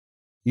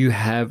You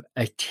have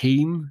a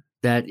team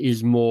that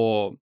is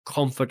more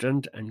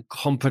confident and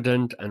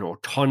competent and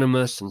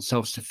autonomous and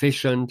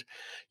self-sufficient.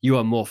 You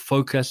are more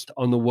focused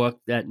on the work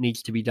that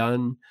needs to be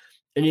done.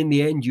 And in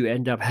the end, you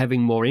end up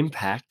having more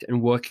impact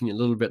and working a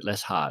little bit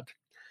less hard.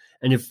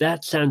 And if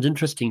that sounds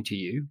interesting to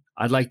you,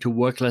 I'd like to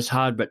work less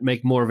hard but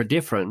make more of a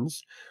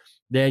difference,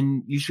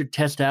 then you should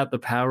test out the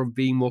power of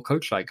being more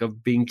coach-like,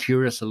 of being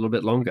curious a little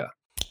bit longer.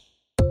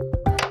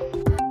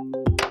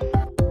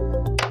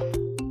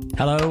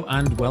 Hello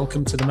and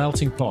welcome to The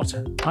Melting Pot.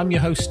 I'm your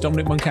host,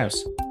 Dominic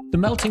Monkhouse. The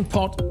Melting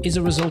Pot is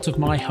a result of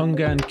my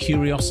hunger and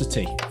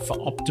curiosity for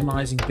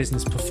optimizing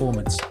business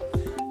performance,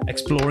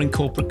 exploring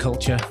corporate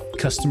culture,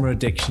 customer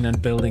addiction,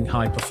 and building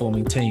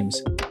high-performing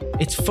teams.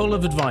 It's full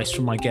of advice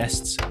from my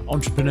guests,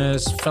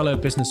 entrepreneurs, fellow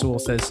business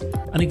authors,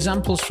 and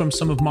examples from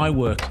some of my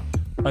work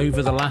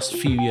over the last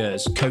few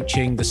years,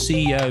 coaching the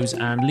CEOs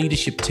and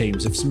leadership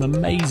teams of some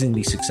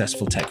amazingly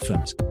successful tech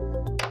firms.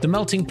 The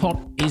Melting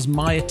Pot is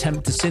my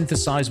attempt to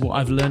synthesize what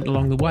I've learned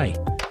along the way,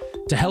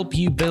 to help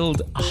you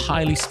build a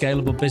highly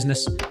scalable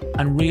business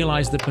and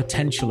realize the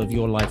potential of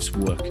your life's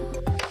work.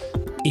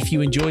 If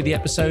you enjoyed the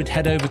episode,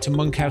 head over to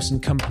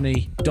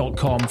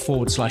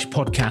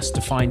monkhouseandcompany.com/podcast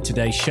to find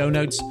today's show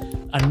notes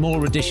and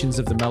more editions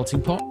of The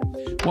Melting Pot.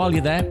 While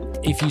you're there,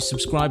 if you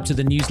subscribe to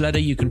the newsletter,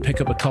 you can pick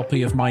up a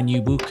copy of my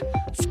new book,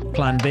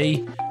 Plan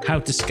B, How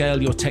to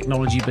Scale Your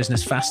Technology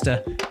Business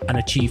Faster and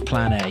Achieve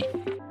Plan A.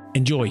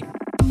 Enjoy.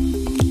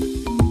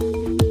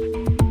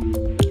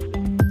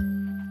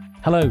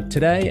 Hello,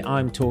 today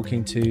I'm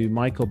talking to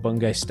Michael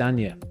Bungay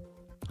Stanier.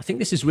 I think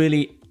this is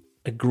really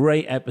a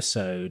great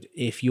episode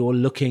if you're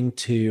looking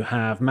to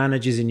have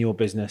managers in your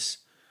business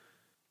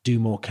do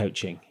more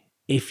coaching.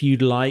 If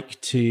you'd like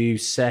to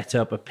set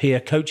up a peer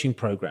coaching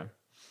program.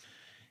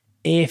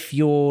 If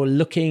you're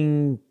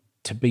looking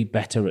to be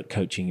better at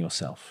coaching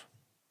yourself.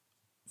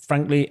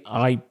 Frankly,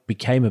 I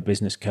became a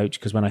business coach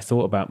because when I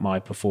thought about my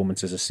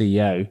performance as a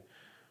CEO,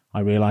 I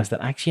realized that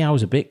actually I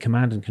was a bit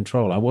command and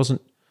control. I wasn't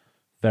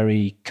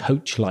very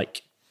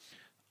coach-like.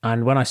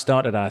 And when I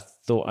started, I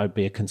thought I'd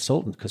be a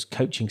consultant because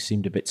coaching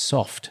seemed a bit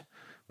soft.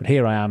 But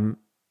here I am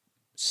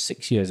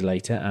 6 years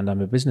later and I'm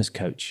a business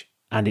coach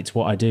and it's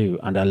what I do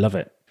and I love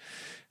it.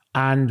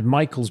 And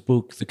Michael's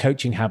book, The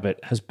Coaching Habit,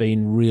 has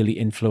been really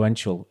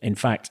influential. In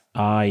fact,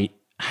 I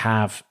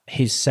have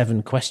his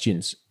 7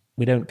 questions.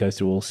 We don't go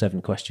through all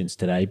 7 questions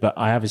today, but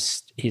I have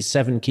his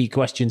 7 key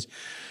questions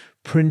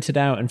printed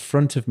out in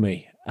front of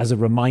me as a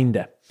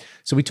reminder.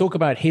 So we talk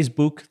about his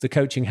book, The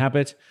Coaching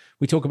Habit.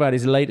 We talk about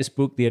his latest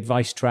book, The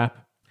Advice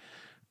Trap.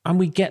 And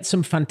we get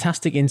some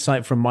fantastic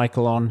insight from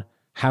Michael on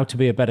how to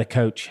be a better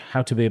coach,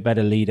 how to be a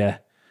better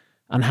leader,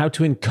 and how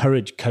to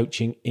encourage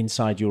coaching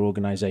inside your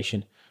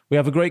organization. We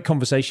have a great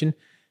conversation.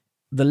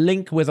 The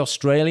link with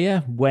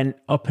Australia went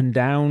up and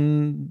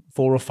down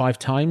 4 or 5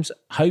 times.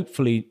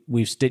 Hopefully,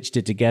 we've stitched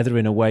it together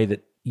in a way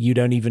that you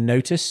don't even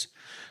notice.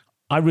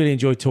 I really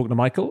enjoyed talking to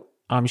Michael.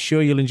 I'm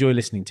sure you'll enjoy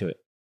listening to it.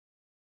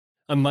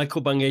 I'm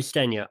Michael Bungay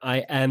Stanier.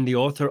 I am the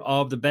author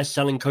of the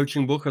best-selling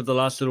coaching book of the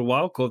last little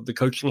while called The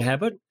Coaching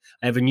Habit.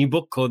 I have a new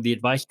book called The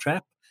Advice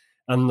Trap.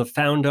 I'm the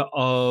founder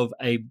of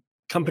a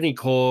company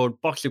called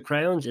Box of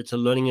Crayons. It's a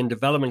learning and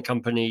development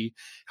company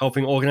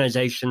helping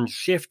organizations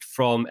shift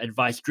from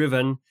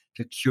advice-driven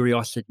to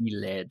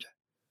curiosity-led.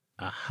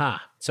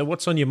 Aha. So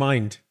what's on your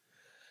mind?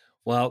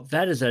 Well,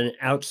 that is an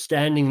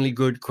outstandingly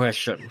good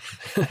question.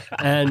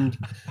 And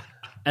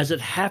as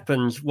it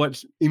happens,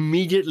 what's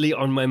immediately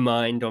on my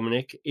mind,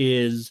 Dominic,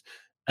 is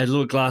a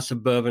little glass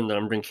of bourbon that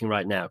I'm drinking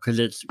right now because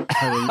it's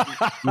kind of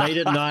late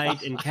at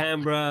night in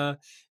Canberra.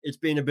 It's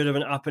been a bit of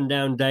an up and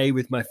down day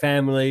with my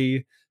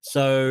family.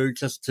 So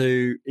just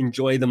to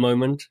enjoy the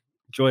moment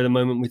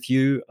with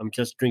you, I'm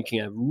just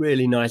drinking a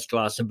really nice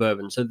glass of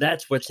bourbon. So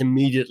that's what's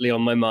immediately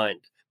on my mind.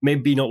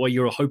 Maybe not what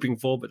you were hoping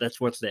for, but that's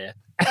what's there.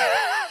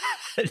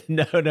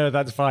 No,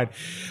 that's fine.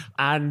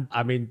 And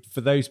I mean, for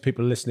those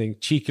people listening,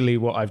 cheekily,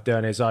 what I've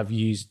done is I've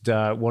used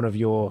one of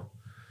your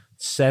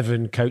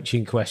 7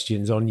 coaching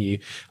questions on you.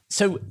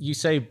 So you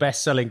say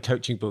best-selling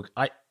coaching book.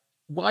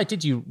 Why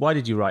did you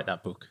write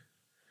that book?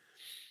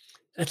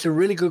 That's a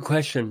really good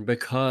question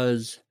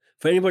because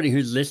for anybody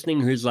who's listening,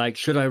 who's like,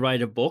 should I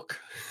write a book?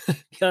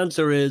 The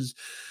answer is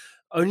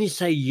only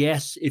say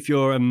yes if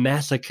you're a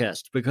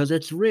masochist, because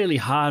it's really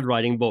hard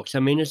writing books. I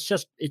mean, it's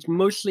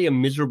mostly a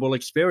miserable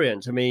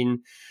experience. I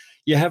mean,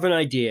 you have an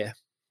idea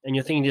and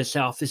you're thinking to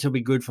yourself, this will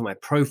be good for my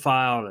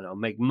profile and I'll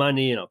make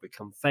money and I'll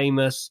become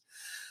famous.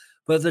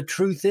 But the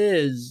truth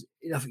is,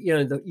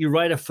 you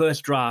write a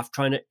first draft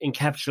trying to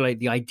encapsulate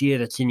the idea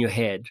that's in your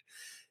head.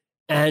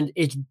 And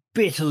it's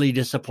bitterly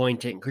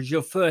disappointing because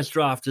your first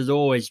draft is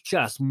always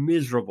just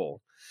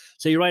miserable.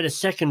 So you write a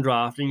second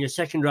draft and your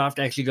second draft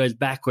actually goes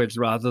backwards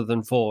rather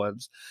than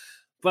forwards.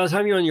 By the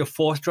time you're on your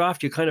 4th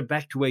draft, you're kind of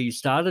back to where you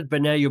started,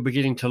 but now you're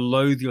beginning to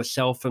loathe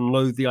yourself and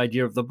loathe the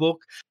idea of the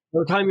book.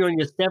 By the time you're on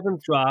your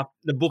 7th draft,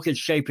 the book is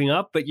shaping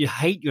up, but you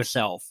hate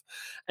yourself.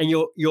 And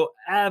you're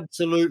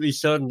absolutely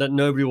certain that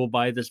nobody will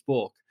buy this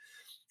book.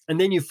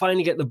 And then you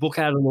finally get the book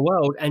out in the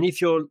world. And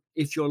if you're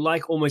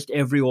like almost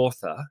every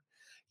author,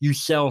 you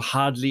sell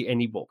hardly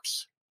any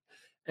books.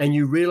 And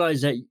you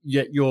realize that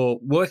your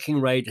working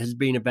rate has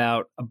been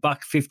about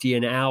 $1.50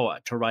 an hour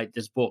to write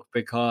this book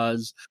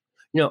because,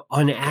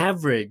 on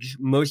average,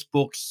 most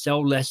books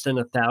sell less than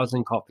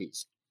 1,000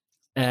 copies.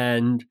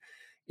 And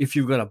if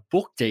you've got a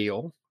book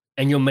deal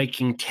and you're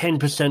making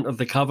 10% of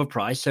the cover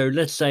price, so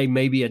let's say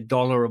maybe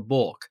 $1 a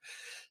book,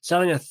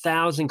 selling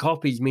 1,000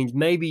 copies means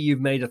maybe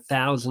you've made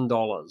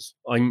 $1,000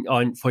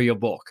 on for your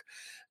book.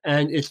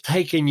 And it's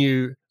taken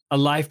you a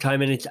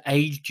lifetime and it's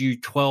aged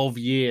you 12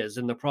 years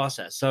in the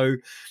process. So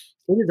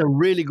it is a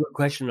really good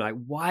question, like,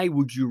 why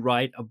would you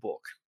write a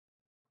book?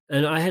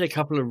 And I had a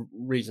couple of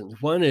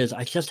reasons. One is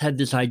I just had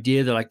this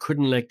idea that I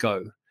couldn't let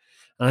go.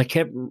 And I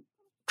kept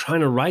trying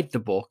to write the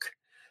book,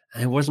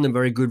 and it wasn't a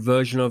very good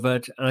version of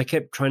it. And I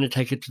kept trying to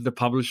take it to the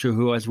publisher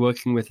who I was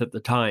working with at the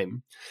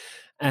time.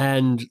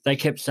 And they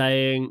kept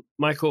saying,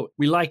 Michael,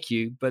 we like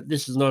you, but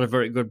this is not a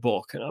very good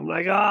book. And I'm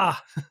like,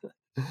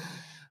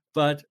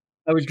 But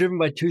I was driven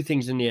by two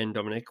things in the end,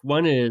 Dominic.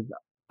 One is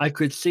I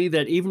could see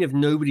that even if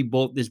nobody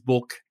bought this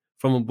book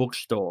from a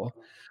bookstore,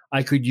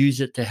 I could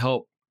use it to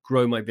help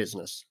grow my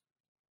business.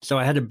 So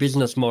I had a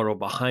business model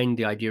behind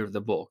the idea of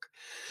the book.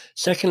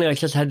 Secondly, I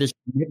just had this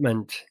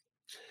commitment.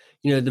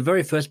 The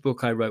very first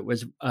book I wrote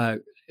was,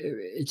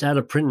 it's out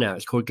of print now.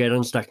 It's called Get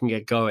Unstuck and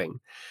Get Going.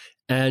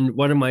 And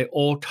one of my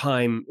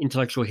all-time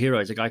intellectual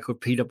heroes, a guy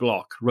called Peter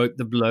Block, wrote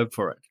the blurb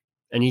for it.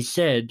 And he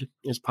said,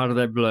 as part of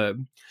that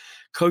blurb,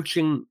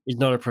 coaching is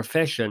not a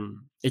profession,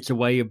 it's a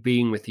way of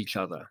being with each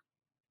other.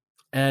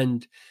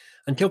 And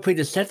until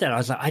Peter said that, I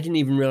was like, I didn't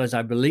even realize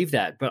I believed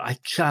that. But I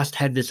just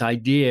had this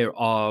idea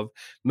of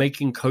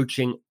making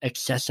coaching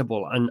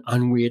accessible and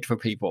unweird for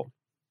people.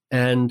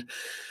 And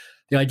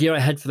the idea I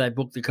had for that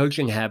book, The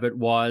Coaching Habit,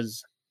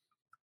 was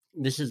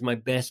this is my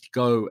best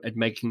go at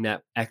making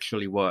that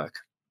actually work.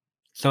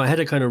 So I had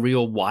a kind of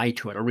real why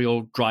to it, a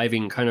real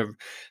driving kind of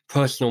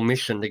personal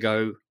mission to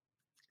go,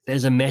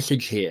 there's a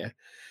message here.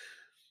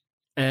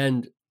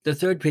 And the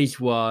third piece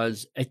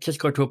was it just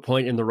got to a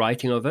point in the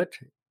writing of it.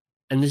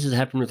 And this has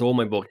happened with all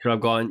my books where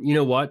I've gone, you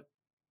know what?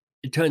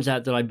 It turns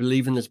out that I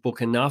believe in this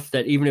book enough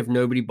that even if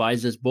nobody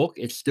buys this book,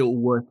 it's still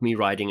worth me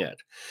writing it.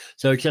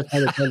 So it just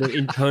had a kind of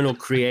internal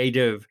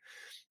creative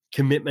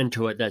commitment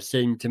to it that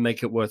seemed to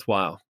make it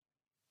worthwhile.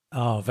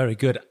 Oh, very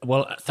good.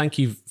 Well, thank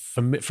you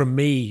from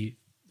me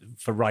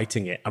for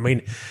writing it. I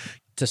mean,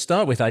 to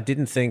start with, I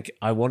didn't think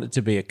I wanted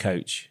to be a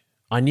coach.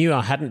 I knew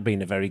I hadn't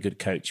been a very good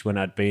coach when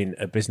I'd been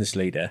a business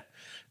leader.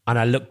 And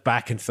I looked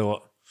back and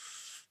thought,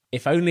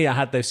 if only I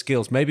had those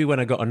skills, maybe when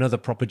I got another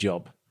proper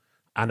job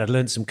and I'd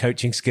learned some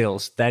coaching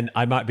skills, then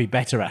I might be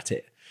better at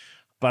it.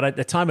 But at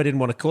the time, I didn't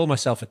want to call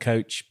myself a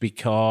coach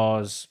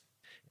because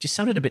it just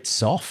sounded a bit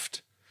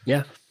soft.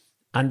 Yeah.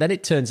 And then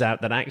it turns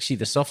out that actually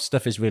the soft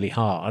stuff is really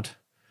hard.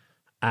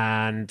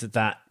 And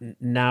that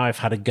now I've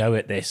had a go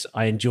at this,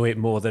 I enjoy it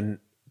more than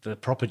the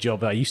proper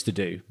job I used to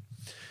do.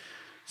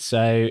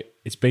 So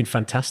it's been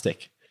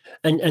fantastic.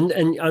 And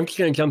I'm just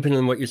going to jump in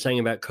on what you're saying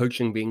about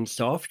coaching being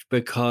soft,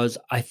 because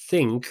I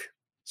think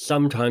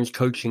sometimes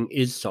coaching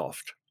is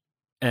soft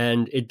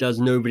and it does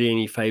nobody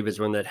any favors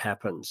when that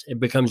happens. It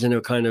becomes in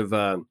a kind of,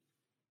 the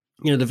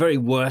very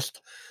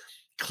worst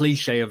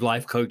cliche of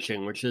life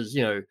coaching, which is,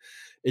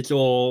 it's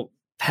all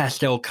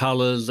pastel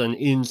colors and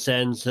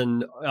incense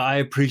and I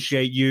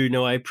appreciate you.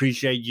 No, I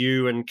appreciate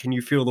you. And can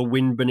you feel the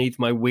wind beneath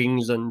my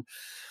wings? And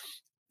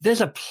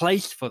there's a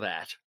place for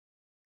that.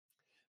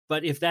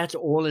 But if that's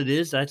all it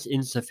is, that's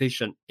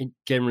insufficient,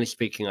 generally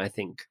speaking, I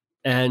think.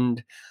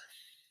 And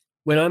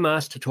when I'm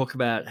asked to talk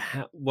about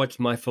what's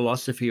my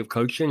philosophy of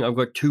coaching, I've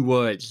got two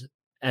words,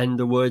 and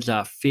the words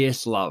are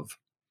fierce love.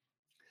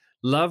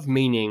 Love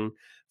meaning,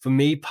 for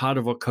me, part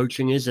of what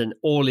coaching is an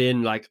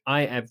all-in, like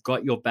I have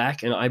got your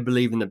back and I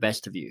believe in the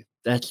best of you.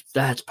 That's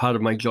part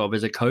of my job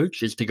as a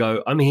coach, is to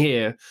go, I'm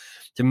here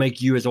to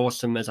make you as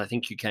awesome as I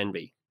think you can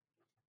be.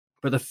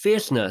 But the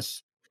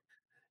fierceness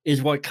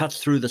is what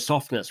cuts through the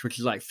softness, which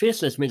is like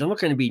fierceness means I'm not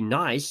going to be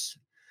nice.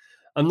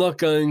 I'm not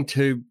going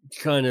to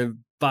kind of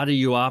butter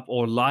you up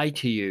or lie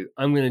to you.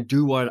 I'm going to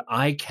do what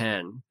I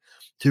can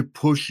to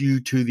push you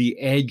to the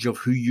edge of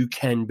who you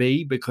can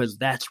be, because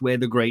that's where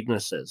the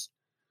greatness is.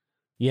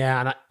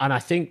 Yeah, and I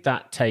think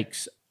that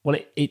takes,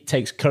 it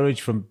takes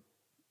courage from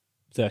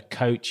the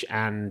coach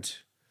and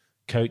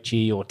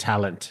coachee or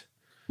talent.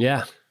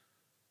 Yeah.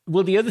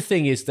 Well, the other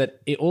thing is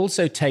that it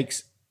also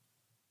takes,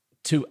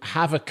 to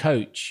have a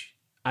coach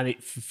and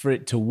for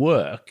it to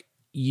work,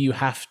 you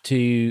have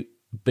to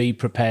be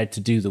prepared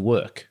to do the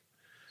work.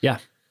 Yeah.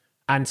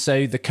 And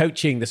so the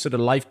coaching, the sort of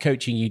life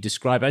coaching you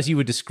describe, as you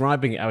were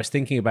describing it, I was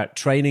thinking about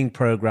training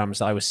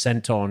programs I was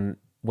sent on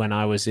when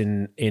I was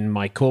in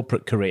my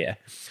corporate career.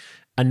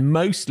 And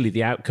mostly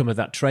the outcome of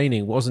that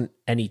training wasn't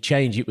any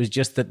change. It was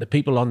just that the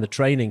people on the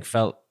training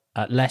felt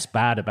less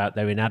bad about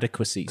their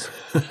inadequacies.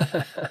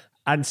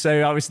 And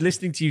so I was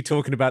listening to you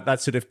talking about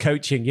that sort of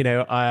coaching,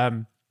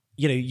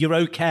 you're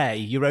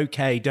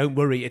okay. Don't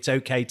worry. It's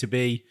okay to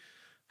be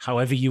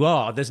however you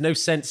are. There's no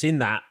sense in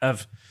that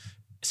of,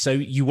 so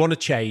you want to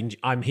change,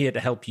 I'm here to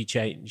help you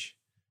change.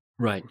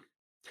 Right.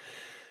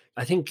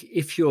 I think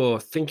if you're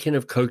thinking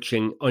of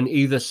coaching on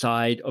either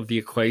side of the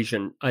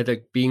equation, either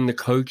being the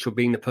coach or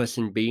being the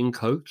person being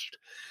coached,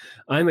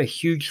 I'm a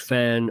huge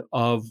fan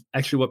of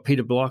actually what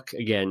Peter Block,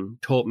 again,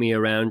 taught me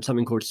around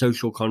something called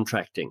social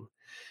contracting,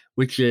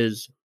 which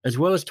is, as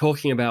well as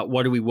talking about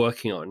what are we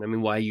working on? I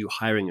mean, why are you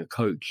hiring a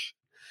coach?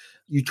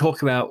 You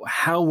talk about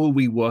how will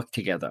we work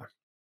together?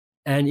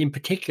 And in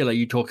particular,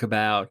 you talk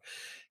about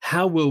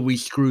how will we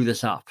screw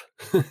this up?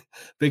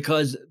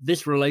 Because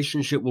this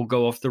relationship will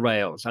go off the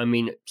rails. I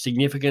mean,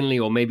 significantly,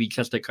 or maybe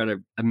just a kind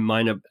of a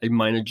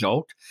minor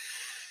jolt.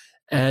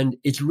 And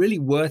it's really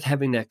worth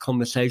having that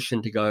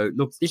conversation to go,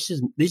 look,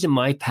 these are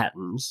my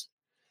patterns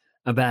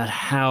about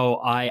how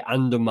I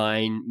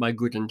undermine my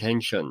good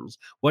intentions.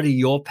 What are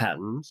your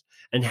patterns?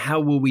 And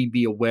how will we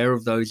be aware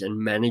of those and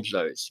manage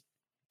those?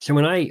 So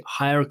when I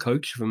hire a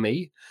coach for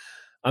me,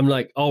 I'm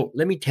like, oh,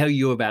 let me tell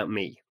you about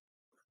me.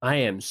 I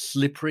am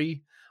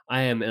slippery.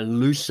 I am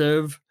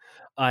elusive.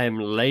 I am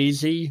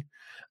lazy.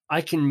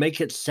 I can make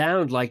it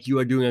sound like you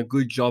are doing a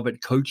good job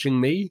at coaching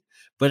me,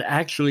 but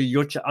actually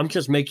I'm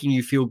just making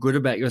you feel good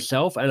about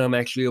yourself, and I'm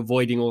actually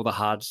avoiding all the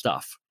hard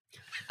stuff.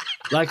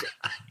 Like,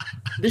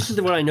 this is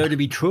what I know to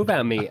be true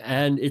about me,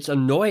 and it's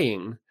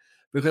annoying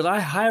because I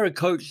hire a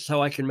coach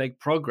so I can make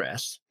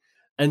progress,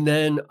 and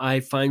then I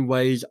find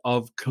ways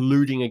of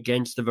colluding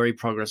against the very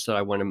progress that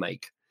I want to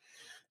make.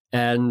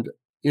 And,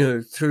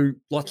 through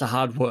lots of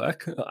hard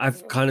work,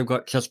 I've kind of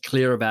got just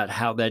clear about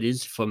how that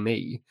is for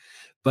me.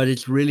 But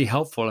it's really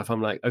helpful if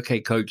I'm like, okay,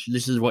 coach,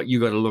 this is what you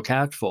got to look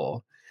out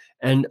for.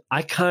 And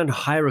I can't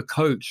hire a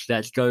coach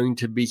that's going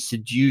to be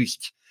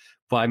seduced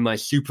by my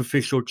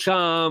superficial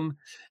charm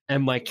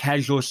and my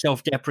casual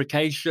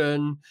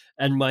self-deprecation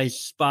and my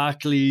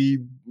sparkly,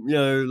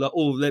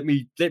 let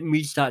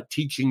me start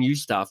teaching you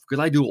stuff,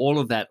 because I do all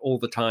of that all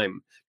the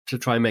time to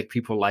try and make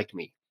people like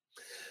me.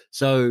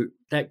 So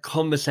that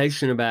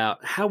conversation about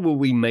how will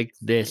we give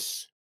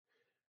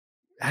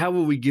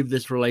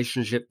this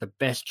relationship the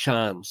best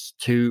chance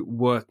to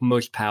work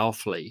most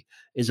powerfully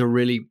is a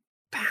really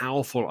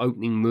powerful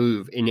opening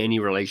move in any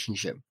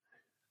relationship.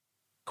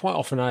 Quite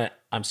often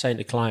I'm saying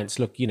to clients,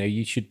 look,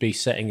 you should be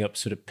setting up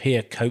sort of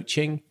peer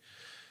coaching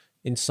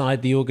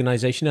inside the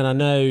organization. And I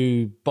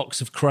know Box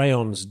of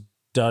Crayons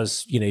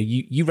does,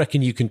 you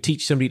reckon you can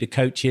teach somebody to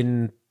coach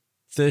in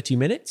 30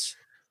 minutes?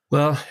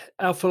 Well,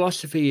 our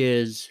philosophy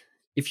is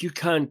if you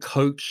can't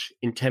coach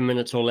in 10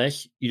 minutes or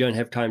less, you don't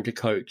have time to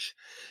coach.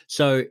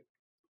 So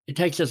it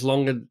takes us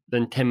longer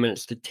than 10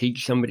 minutes to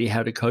teach somebody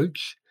how to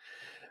coach,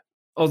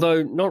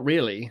 although not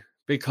really,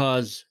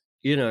 because,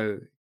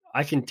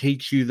 I can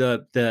teach you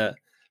the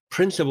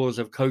principles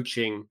of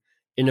coaching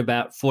in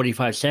about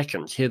 45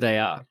 seconds. Here they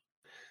are.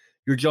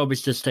 Your job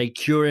is to stay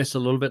curious a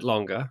little bit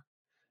longer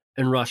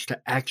and rush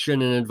to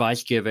action and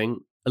advice giving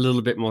a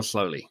little bit more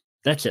slowly.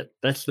 That's it.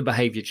 That's the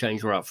behavior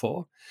change we're up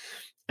for.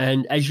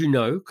 And as you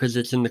know, because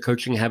it's in the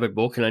Coaching Habit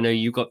book, and I know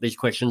you got these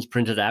questions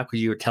printed out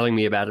because you were telling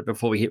me about it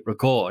before we hit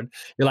record,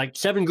 you're like,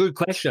 7 good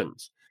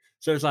questions.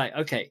 So it's like,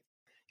 okay,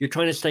 you're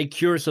trying to stay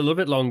curious a little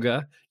bit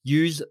longer,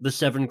 use the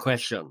 7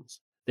 questions.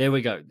 There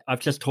we go. I've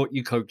just taught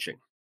you coaching.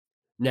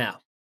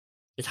 Now,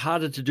 it's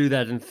harder to do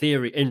that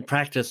in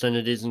practice than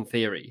it is in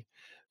theory.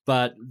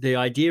 But the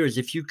idea is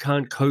if you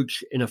can't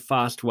coach in a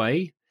fast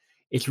way,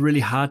 it's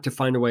really hard to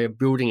find a way of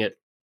building it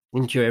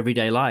into your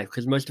everyday life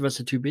because most of us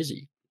are too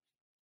busy.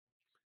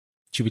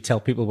 Should we tell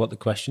people what the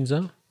questions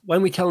are? Why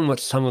don't we tell them what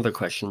some of the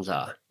questions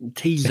are?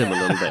 Tease them a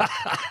little bit.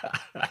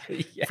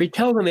 Yeah. If we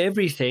tell them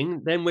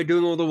everything, then we're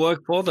doing all the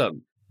work for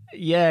them.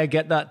 Yeah,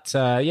 get that.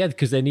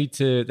 Because they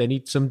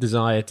need some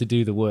desire to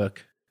do the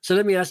work. So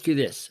let me ask you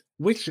this.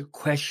 Which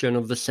question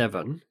of the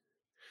 7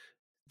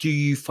 do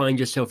you find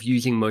yourself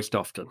using most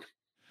often?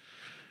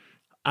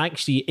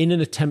 Actually, in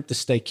an attempt to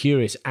stay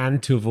curious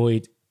and to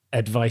avoid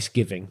advice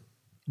giving,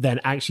 then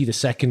actually the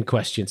second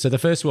question. So the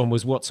first one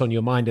was what's on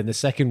your mind, and the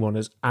second one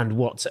is and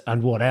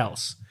what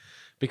else?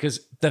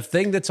 Because the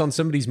thing that's on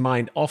somebody's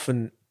mind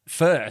often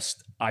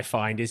first, I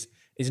find, is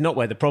not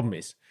where the problem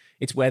is.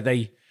 It's where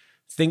they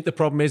think the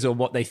problem is or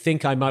what they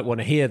think I might want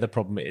to hear the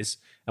problem is.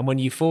 And when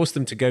you force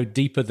them to go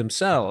deeper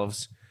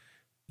themselves,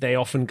 they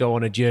often go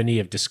on a journey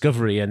of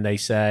discovery and they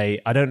say,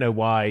 I don't know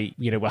why,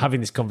 we're having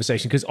this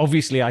conversation because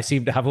obviously I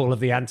seem to have all of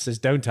the answers,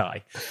 don't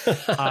I?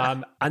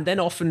 And then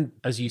often,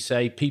 as you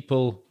say,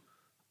 people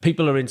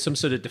are in some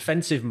sort of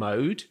defensive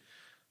mode.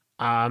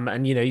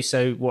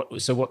 So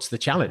what's the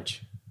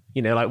challenge?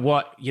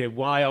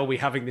 Why are we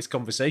having this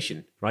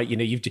conversation? Right.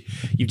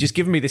 You've just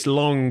given me this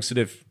long sort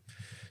of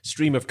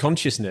stream of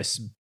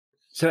consciousness.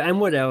 So, and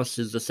what else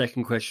is the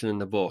second question in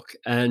the book?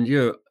 And,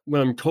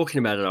 when I'm talking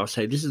about it, I'll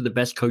say this is the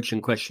best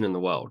coaching question in the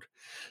world.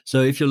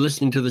 So if you're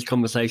listening to this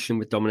conversation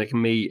with Dominic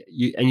and me,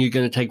 and you're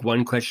going to take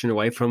one question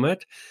away from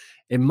it,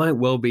 it might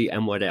well be,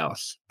 and what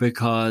else?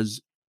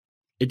 Because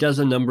it does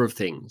a number of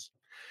things.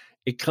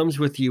 It comes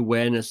with the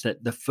awareness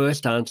that the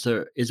first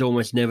answer is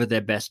almost never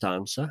their best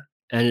answer,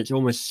 and it's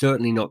almost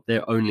certainly not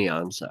their only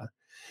answer.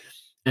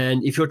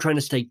 And if you're trying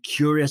to stay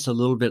curious a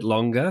little bit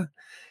longer,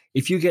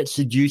 if you get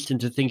seduced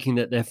into thinking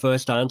that their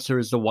first answer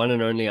is the one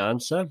and only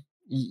answer,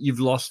 you've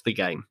lost the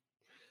game.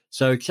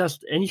 So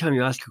just anytime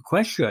you ask a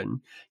question,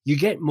 you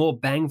get more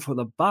bang for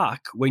the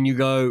buck when you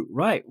go,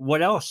 right,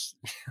 what else?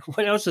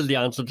 What else is the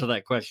answer to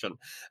that question?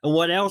 And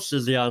what else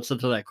is the answer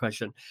to that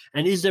question?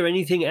 And is there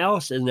anything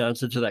else in the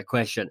answer to that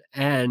question?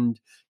 And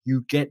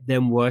you get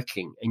them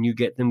working and you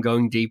get them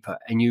going deeper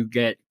and you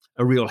get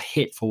a real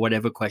hit for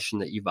whatever question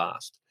that you've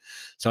asked.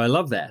 So I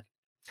love that.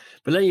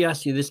 But let me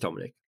ask you this,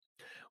 Dominic.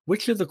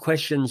 Which of the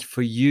questions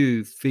for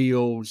you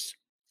feels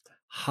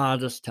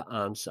hardest to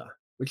answer?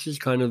 Which is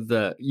kind of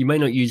you may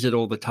not use it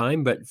all the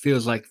time, but it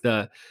feels like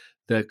the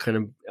kind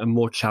of a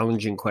more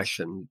challenging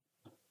question.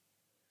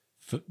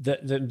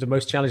 The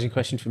most challenging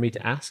question for me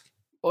to ask?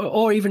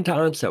 Or even to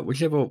answer,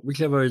 whichever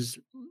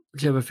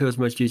feels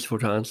most useful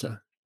to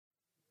answer.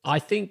 I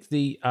think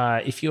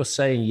if you're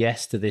saying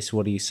yes to this,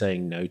 what are you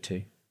saying no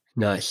to?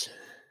 Nice.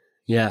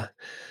 Yeah.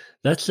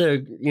 That's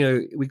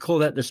we call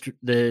that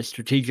the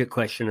strategic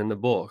question in the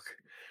book,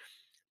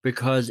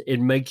 because it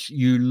makes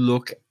you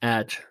look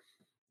at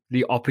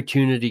the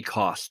opportunity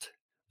cost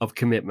of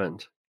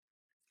commitment.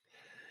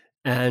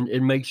 And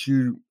it makes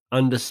you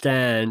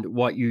understand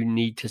what you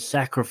need to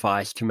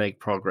sacrifice to make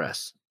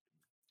progress.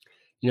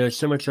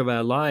 So much of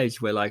our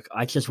lives, we're like,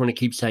 I just want to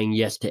keep saying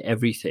yes to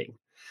everything.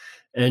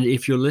 And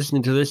if you're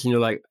listening to this and you're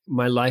like,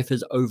 my life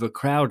is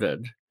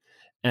overcrowded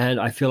and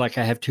I feel like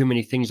I have too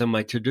many things on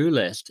my to-do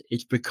list,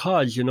 it's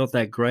because you're not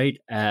that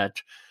great at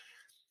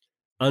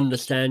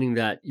understanding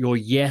that your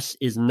yes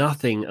is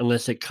nothing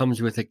unless it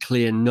comes with a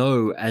clear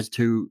no as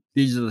to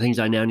these are the things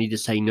I now need to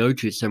say no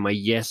to. So my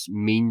yes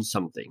means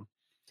something.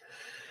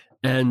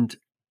 And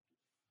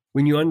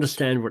when you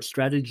understand what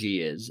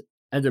strategy is,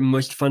 at the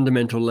most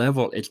fundamental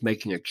level, it's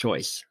making a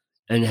choice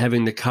and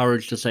having the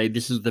courage to say,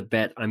 this is the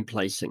bet I'm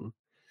placing.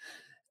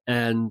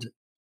 And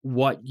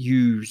what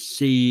you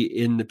see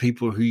in the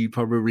people who you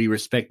probably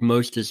respect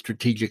most as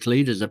strategic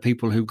leaders are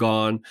people who've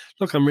gone,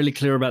 look, I'm really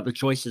clear about the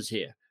choices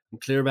here. I'm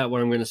clear about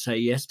what I'm going to say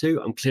yes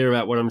to. I'm clear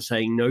about what I'm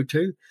saying no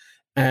to.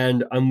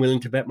 And I'm willing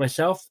to bet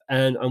myself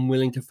and I'm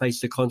willing to face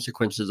the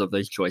consequences of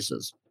those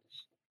choices.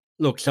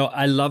 Look, so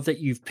I love that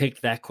you've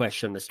picked that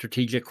question, the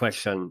strategic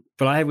question,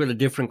 but I have got a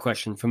different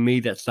question. For me,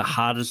 that's the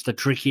hardest, the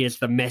trickiest,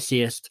 the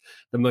messiest,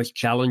 the most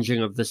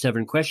challenging of the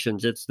 7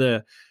 questions. It's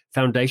the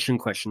foundation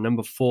question,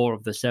 number 4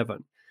 of the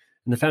 7.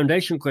 And the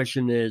foundation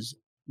question is,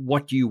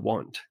 what do you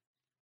want?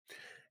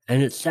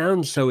 And it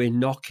sounds so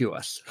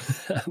innocuous,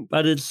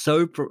 but it's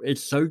so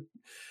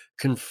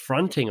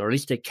confronting, or at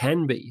least it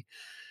can be,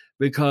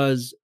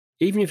 because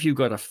even if you've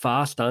got a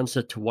fast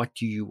answer to what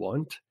do you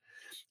want,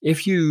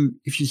 if you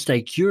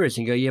stay curious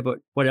and go, yeah, but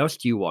what else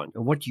do you want?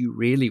 And what do you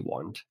really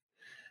want?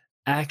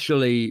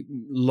 Actually,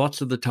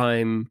 lots of the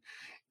time,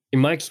 in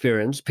my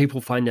experience,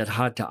 people find that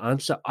hard to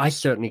answer. I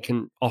certainly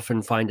can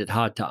often find it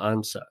hard to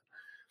answer.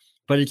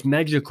 But it's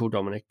magical,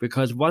 Dominic,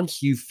 because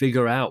once you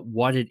figure out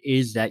what it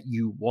is that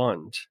you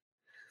want,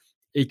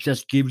 it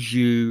just gives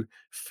you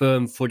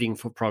firm footing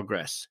for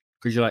progress.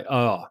 Because you're like,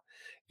 oh,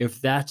 if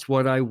that's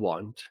what I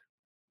want,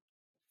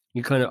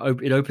 you kind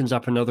of, it opens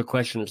up another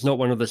question. It's not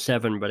one of the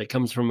 7, but it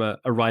comes from a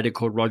writer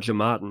called Roger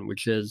Martin,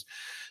 which is,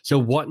 so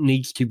what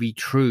needs to be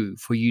true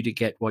for you to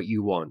get what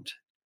you want?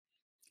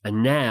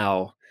 And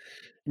now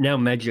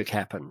magic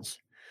happens.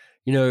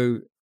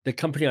 The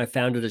company I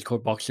founded is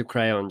called Box of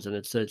Crayons, and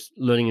it's a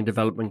learning and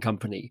development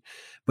company.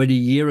 But a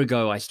year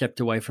ago, I stepped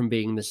away from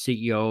being the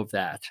CEO of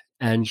that,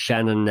 and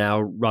Shannon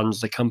now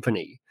runs the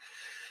company.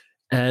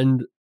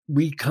 And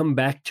we come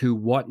back to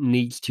what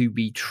needs to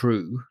be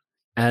true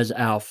as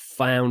our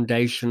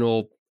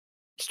foundational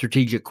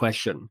strategic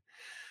question.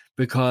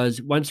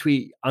 Because once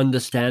we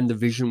understand the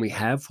vision we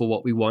have for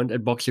what we want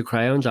at Box of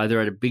Crayons, either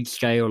at a big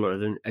scale or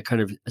at a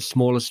kind of a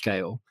smaller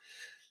scale,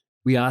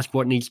 we ask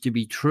what needs to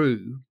be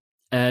true,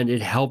 and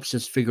it helps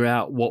us figure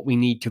out what we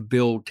need to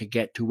build to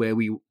get to where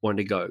we want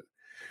to go.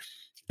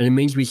 And it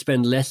means we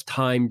spend less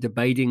time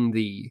debating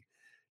the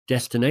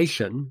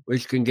destination,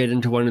 which can get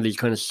into one of these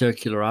kind of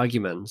circular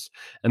arguments,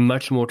 and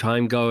much more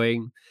time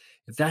going,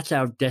 if that's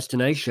our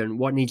destination,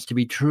 what needs to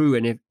be true,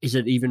 and is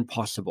it even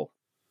possible?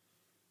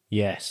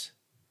 Yes.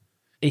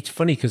 It's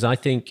funny because I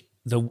think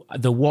the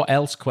what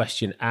else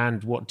question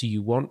and what do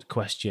you want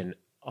question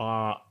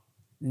are,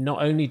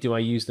 not only do I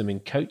use them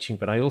in coaching,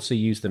 but I also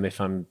use them if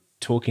I'm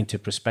talking to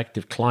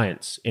prospective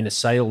clients in a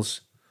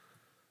sales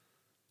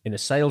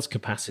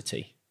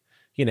capacity,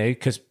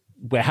 because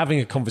we're having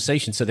a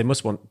conversation. So they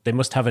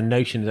must have a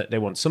notion that they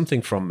want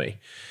something from me.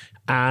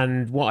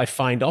 And what I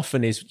find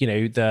often is,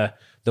 the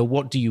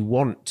what do you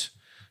want?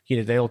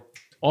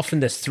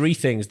 There's 3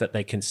 things that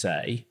they can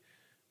say.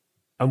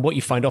 And what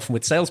you find often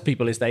with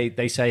salespeople is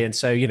they say, and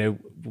so,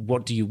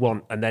 what do you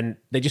want? And then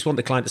they just want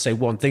the client to say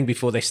one thing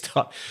before they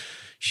start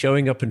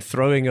showing up and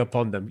throwing up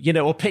on them,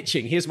 or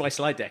pitching. Here's my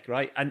slide deck,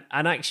 right? And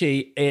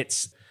actually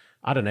it's,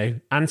 I don't know,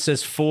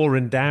 answers 4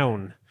 and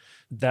down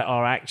that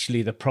are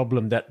actually the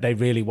problem that they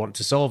really want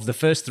to solve. The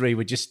first 3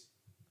 were just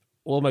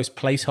almost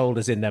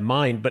placeholders in their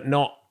mind, but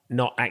not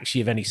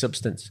actually of any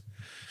substance.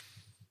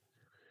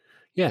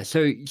 Yeah,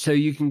 so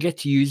you can get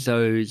to use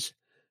those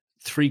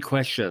three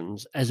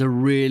questions as a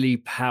really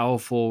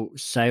powerful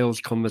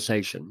sales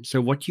conversation. So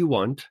what do you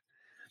want?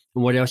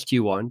 And what else do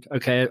you want?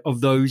 Okay,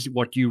 of those,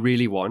 what do you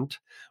really want?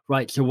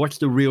 Right. So what's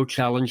the real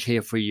challenge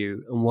here for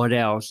you? And what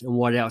else? And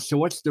what else? So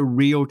what's the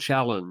real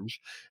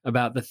challenge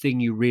about the thing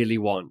you really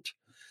want?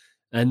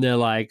 And they're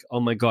like, oh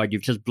my God,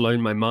 you've just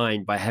blown my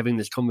mind by having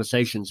this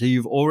conversation. So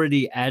you've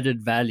already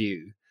added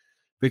value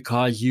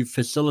because you've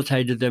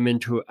facilitated them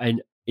into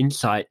an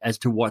insight as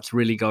to what's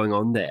really going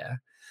on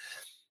there.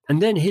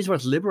 And then here's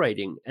what's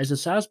liberating. As a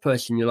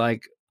salesperson, you're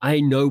like, I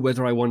know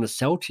whether I want to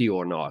sell to you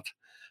or not.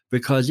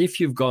 Because if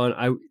you've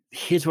gone,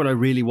 here's what I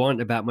really want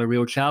about my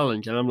real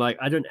challenge. And I'm like,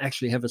 I don't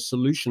actually have a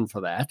solution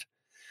for that.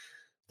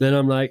 Then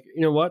I'm like,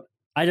 you know what?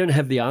 I don't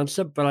have the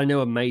answer, but I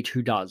know a mate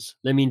who does.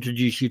 Let me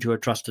introduce you to a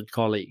trusted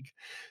colleague.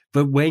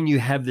 But when you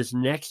have this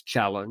next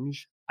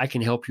challenge, I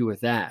can help you with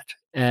that.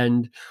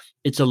 And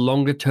it's a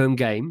longer term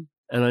game.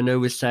 And I know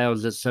with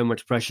sales, there's so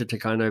much pressure to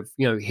kind of,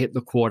 hit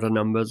the quarter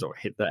numbers or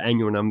hit the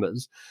annual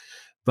numbers.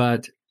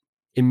 But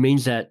it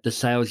means that the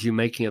sales you're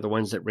making are the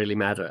ones that really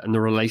matter. And the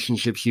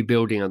relationships you're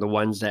building are the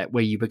ones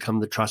where you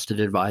become the trusted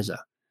advisor.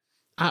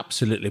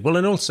 Absolutely. Well,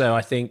 and also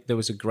I think there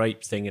was a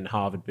great thing in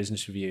Harvard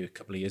Business Review a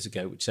couple of years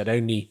ago, which said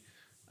only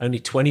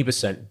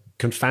 20%,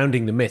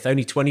 confounding the myth,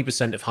 only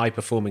 20% of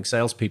high-performing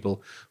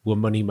salespeople were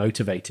money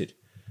motivated.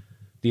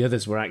 The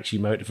others were actually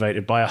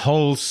motivated by a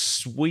whole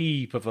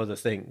sweep of other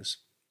things.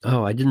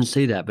 Oh, I didn't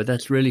see that, but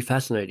that's really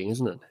fascinating,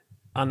 isn't it?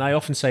 And I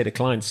often say to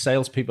clients,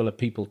 salespeople are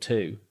people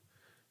too.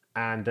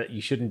 And that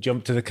you shouldn't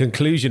jump to the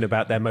conclusion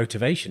about their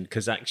motivation,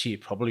 because actually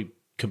it probably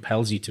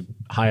compels you to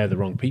hire the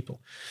wrong people.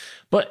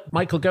 But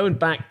Michael, going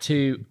back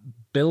to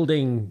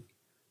building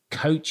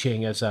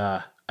coaching as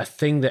a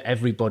thing that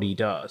everybody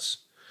does,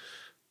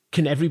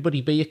 can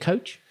everybody be a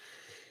coach?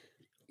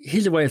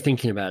 Here's a way of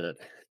thinking about it.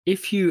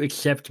 If you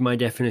accept my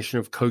definition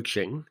of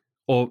coaching,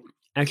 or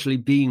actually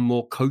being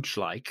more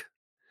coach-like,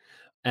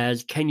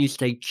 as can you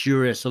stay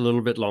curious a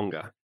little bit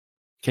longer?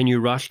 Can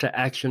you rush to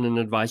action and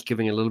advice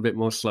giving a little bit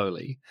more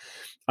slowly?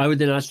 I would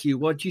then ask you,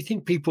 what do you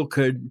think people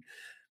could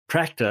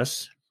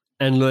practice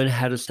and learn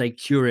how to stay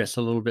curious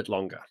a little bit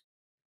longer?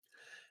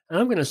 And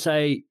I'm going to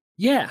say,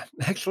 yeah,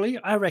 actually,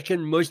 I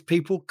reckon most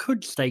people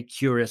could stay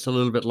curious a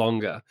little bit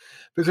longer,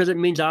 because it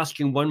means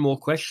asking one more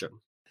question.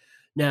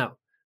 Now,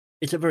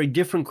 it's a very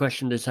different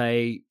question to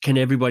say, can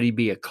everybody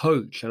be a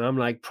coach? And I'm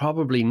like,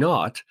 probably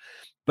not.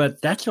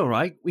 But that's all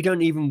right. We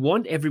don't even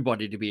want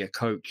everybody to be a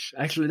coach.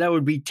 Actually, that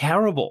would be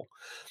terrible,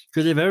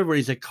 because if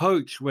everybody's a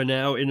coach, we're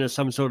now in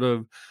some sort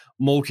of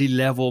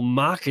multi-level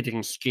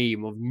marketing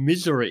scheme of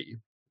misery.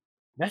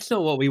 That's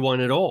not what we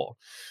want at all.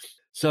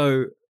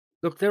 So,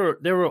 look, there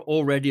are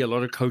already a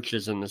lot of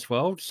coaches in this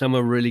world. Some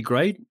are really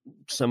great.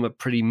 Some are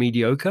pretty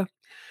mediocre.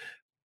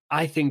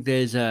 I think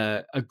there's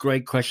a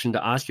great question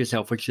to ask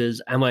yourself, which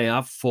is, am I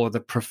up for the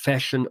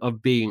profession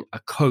of being a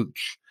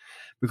coach?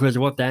 Because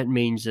what that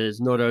means is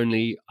not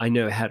only I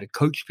know how to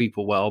coach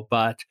people well,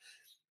 but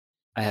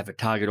I have a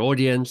target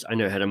audience. I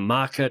know how to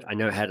market. I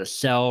know how to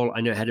sell.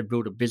 I know how to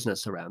build a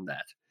business around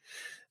that.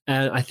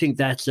 And I think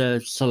that's a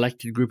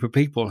selected group of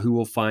people who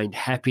will find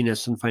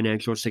happiness and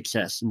financial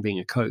success in being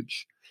a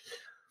coach.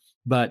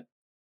 But in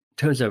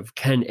terms of,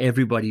 can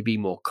everybody be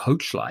more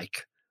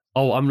coach-like?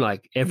 Oh, I'm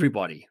like,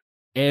 everybody.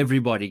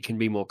 Everybody can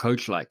be more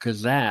coach-like,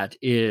 because that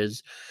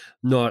is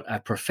not a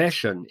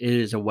profession. It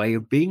is a way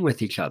of being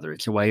with each other.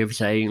 It's a way of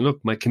saying, look,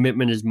 my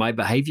commitment is my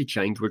behavior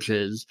change, which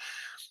is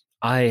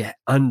I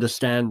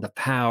understand the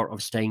power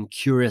of staying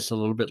curious a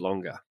little bit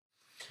longer.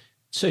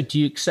 So do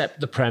you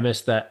accept the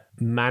premise that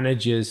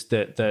managers,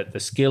 that the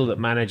skill that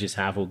managers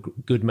have, or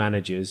good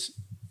managers,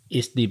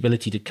 is the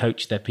ability to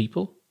coach their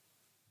people?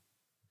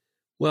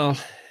 Well,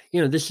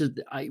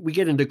 we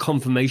get into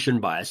confirmation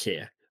bias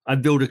here. I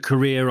built a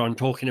career on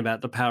talking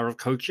about the power of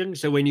coaching.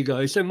 So when you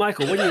go, so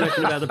Michael, what do you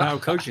reckon about the power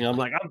of coaching? I'm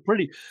like,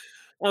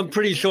 I'm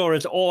pretty sure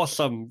it's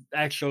awesome.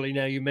 Actually,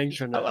 now you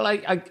mention it. Well,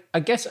 I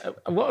guess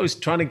what I was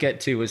trying to get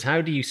to was, how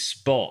do you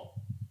spot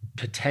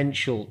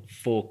potential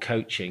for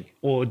coaching,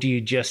 or do you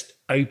just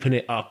open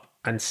it up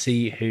and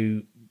see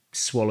who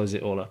swallows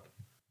it all up?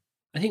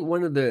 I think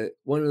one of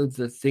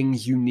the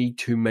things you need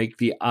to make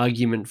the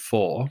argument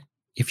for,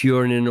 if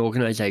you're in an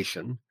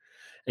organization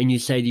and you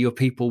say to your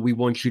people, we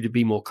want you to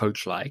be more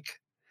coach-like,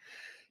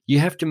 you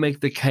have to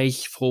make the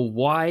case for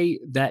why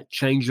that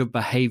change of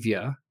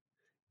behavior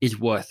is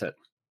worth it.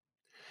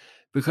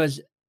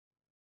 Because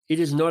it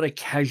is not a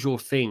casual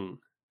thing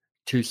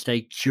to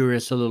stay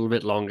curious a little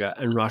bit longer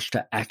and rush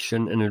to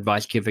action and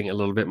advice giving a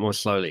little bit more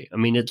slowly. I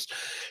mean,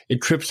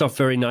 it trips off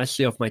very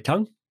nicely off my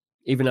tongue,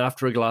 even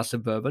after a glass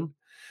of bourbon.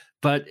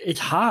 But it's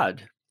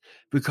hard,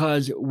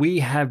 because we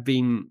have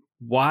been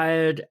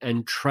wired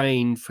and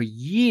trained for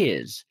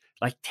years,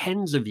 like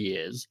tens of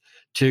years,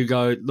 to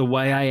go, the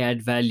way I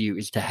add value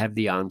is to have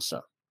the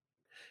answer.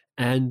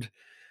 And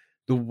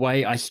the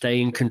way I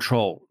stay in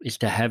control is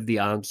to have the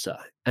answer.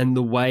 And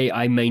the way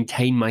I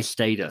maintain my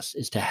status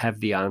is to have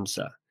the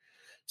answer.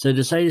 So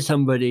to say to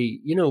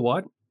somebody, you know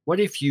what, What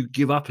if you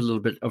give up a little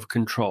bit of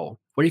control?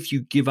 What if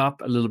you give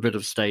up a little bit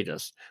of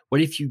status?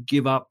 What if you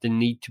give up the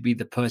need to be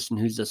the person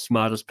who's the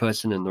smartest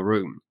person in the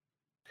room?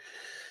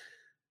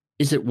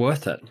 Is it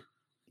worth it?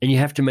 And you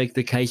have to make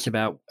the case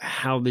about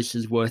how this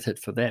is worth it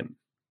for them.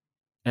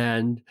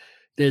 And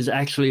there's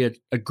actually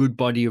a good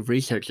body of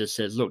research that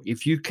says, look,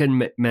 if you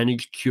can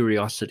manage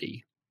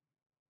curiosity,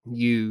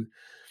 you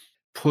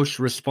push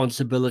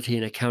responsibility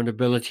and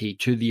accountability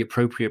to the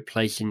appropriate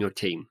place in your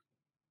team.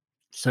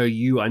 So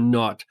you are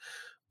not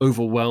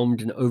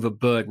overwhelmed and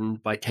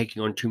overburdened by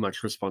taking on too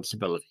much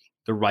responsibility.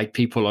 The right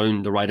people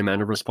own the right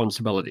amount of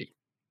responsibility.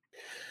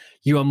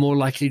 You are more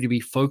likely to be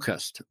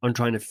focused on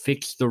trying to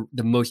fix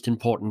the most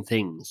important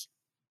things.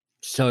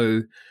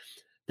 So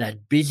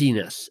that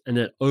busyness and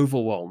that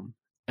overwhelm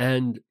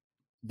and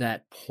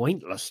that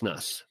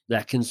pointlessness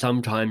that can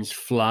sometimes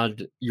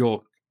flood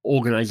your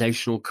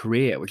organizational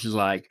career, which is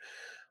like,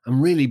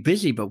 I'm really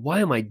busy, but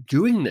why am I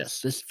doing this?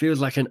 This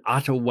feels like an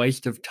utter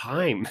waste of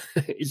time.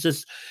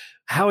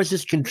 How is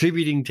this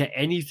contributing to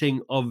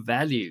anything of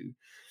value?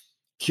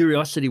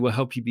 Curiosity will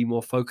help you be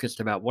more focused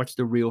about what's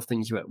the real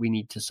things that we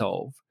need to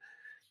solve.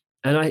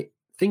 And I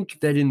think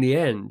that in the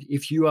end,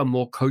 if you are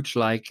more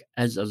coach-like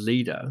as a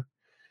leader,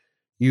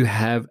 you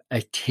have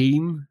a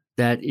team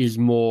that is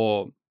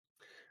more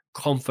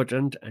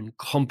confident and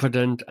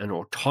competent and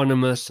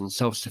autonomous and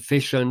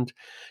self-sufficient.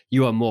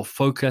 You are more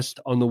focused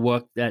on the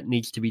work that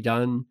needs to be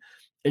done.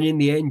 And in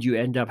the end, you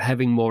end up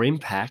having more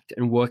impact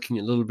and working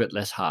a little bit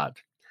less hard.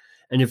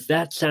 And if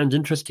that sounds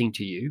interesting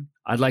to you,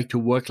 I'd like to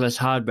work less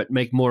hard but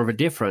make more of a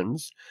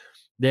difference,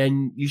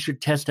 then you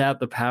should test out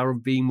the power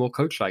of being more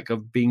coach-like,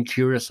 of being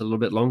curious a little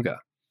bit longer.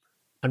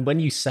 And when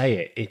you say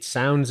it, it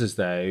sounds as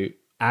though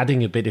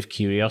adding a bit of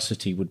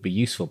curiosity would be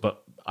useful.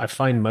 But I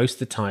find most of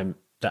the time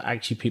that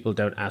actually people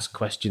don't ask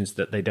questions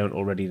that they don't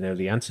already know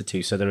the answer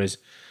to. So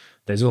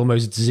there's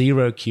almost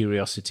zero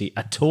curiosity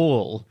at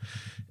all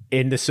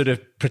in the sort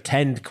of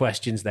pretend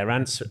questions they're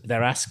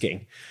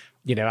asking.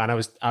 You know, and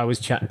I was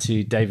chatting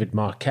to David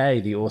Marquet,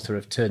 the author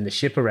of Turn the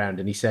Ship Around,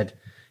 and he said,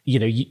 you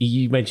know,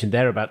 you mentioned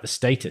there about the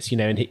status, you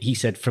know, and he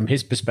said from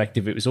his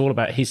perspective, it was all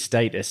about his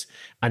status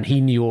and he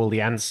knew all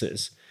the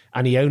answers.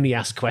 And he only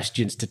asked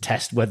questions to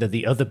test whether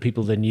the other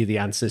people that knew the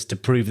answers to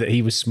prove that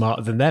he was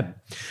smarter than them.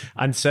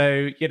 And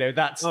so, you know,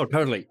 that's... Oh,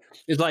 totally.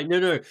 It's like,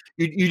 no,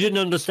 you didn't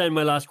understand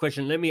my last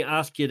question. Let me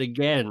ask it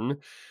again,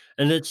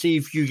 and let's see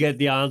if you get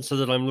the answer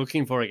that I'm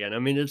looking for again. I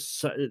mean,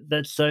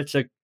 that's such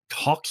a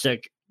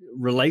toxic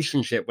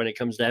relationship when it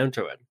comes down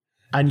to it.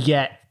 And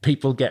yet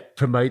people get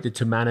promoted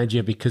to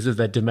manager because of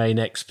their domain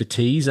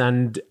expertise,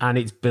 and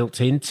it's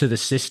built into the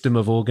system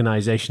of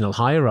organizational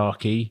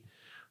hierarchy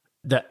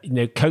that, you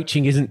know,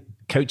 coaching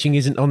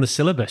isn't on the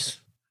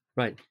syllabus.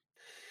 Right.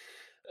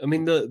 I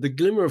mean, the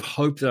glimmer of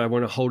hope that I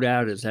want to hold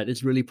out is that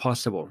it's really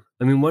possible.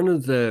 I mean, one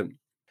of the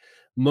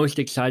most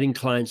exciting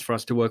clients for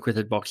us to work with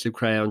at Box of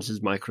Crayons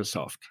is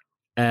Microsoft.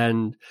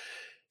 And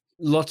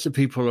lots of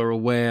people are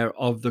aware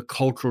of the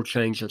cultural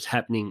change that's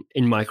happening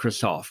in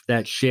Microsoft,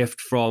 that shift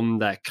from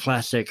that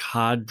classic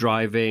hard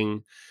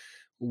driving,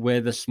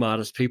 we're the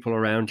smartest people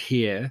around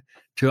here,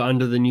 to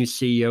under the new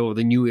CEO or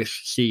the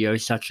newish CEO,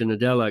 Satya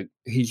Nadella,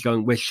 he's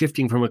going, we're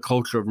shifting from a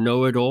culture of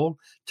know it all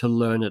to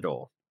learn it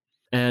all.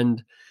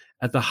 And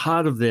at the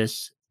heart of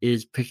this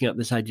is picking up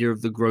this idea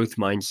of the growth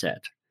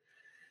mindset.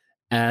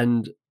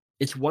 And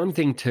it's one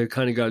thing to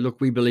kind of go, look,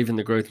 we believe in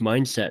the growth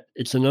mindset.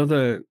 It's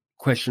another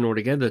question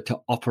altogether to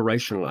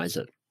operationalize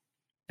it.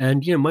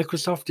 And, you know,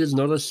 Microsoft is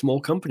not a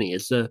small company.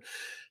 It's the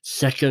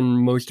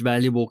second most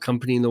valuable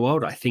company in the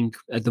world, I think,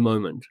 at the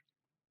moment.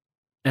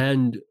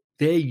 And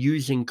they're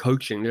using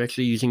coaching. They're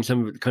actually using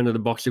some of kind of the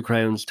Box of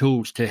Crayons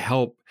tools to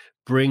help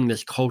bring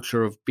this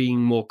culture of being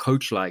more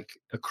coach-like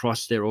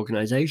across their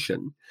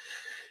organization.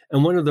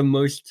 And one of the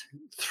most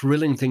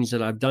thrilling things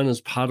that I've done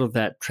as part of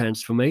that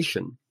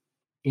transformation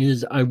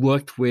is I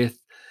worked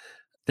with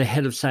the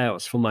head of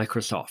sales for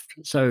Microsoft.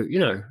 So, you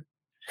know,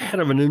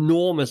 head of an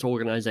enormous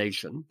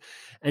organization,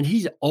 and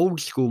he's old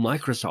school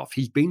Microsoft.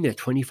 He's been there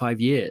 25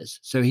 years.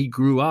 So he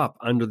grew up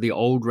under the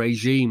old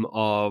regime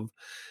of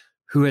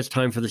who has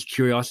time for this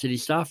curiosity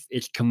stuff?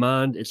 It's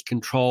command, it's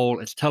control,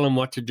 it's tell them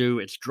what to do,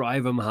 it's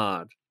drive them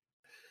hard.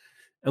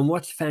 And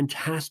what's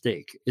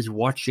fantastic is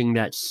watching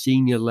that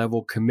senior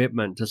level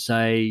commitment to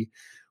say,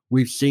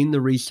 we've seen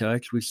the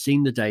research, we've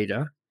seen the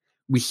data,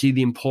 we see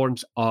the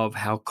importance of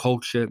how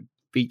culture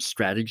beats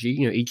strategy,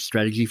 you know, eat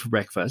strategy for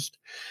breakfast.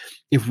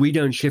 If we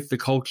don't shift the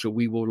culture,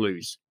 we will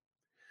lose.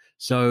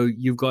 So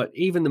you've got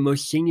even the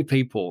most senior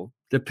people,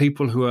 the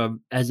people who are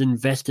as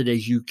invested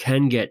as you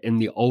can get in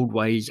the old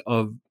ways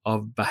of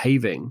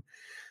behaving,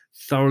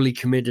 thoroughly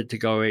committed to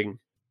going,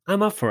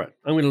 I'm up for it.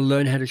 I'm going to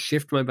learn how to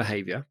shift my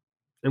behavior.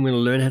 I'm going to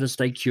learn how to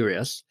stay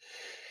curious.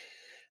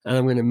 And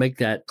I'm going to make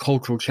that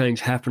cultural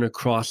change happen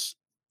across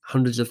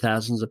hundreds of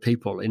thousands of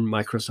people in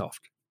Microsoft.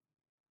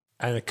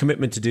 And a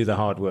commitment to do the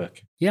hard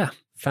work. Yeah.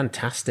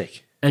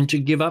 Fantastic. And to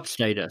give up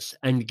status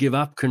and give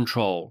up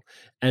control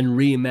and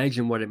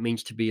reimagine what it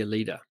means to be a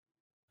leader.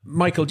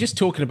 Michael, just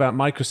talking about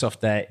Microsoft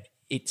there,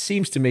 it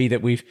seems to me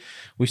that we've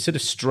sort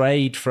of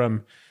strayed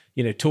from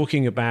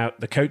talking about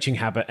the coaching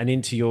habit and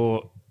into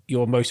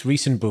your most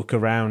recent book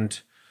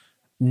around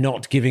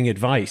not giving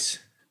advice.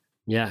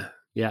 Yeah.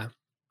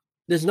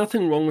 There's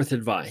nothing wrong with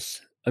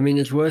advice. I mean,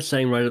 it's worth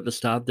saying right at the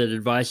start that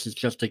advice is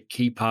just a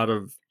key part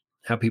of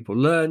how people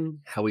learn,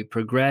 how we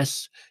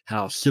progress,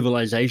 how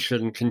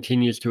civilization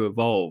continues to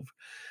evolve.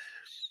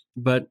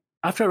 But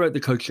after I wrote The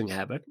Coaching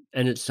Habit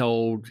and it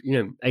sold,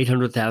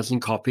 800,000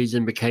 copies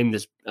and became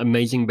this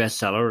amazing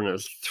bestseller, and it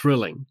was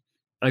thrilling,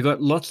 I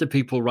got lots of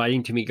people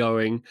writing to me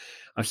going,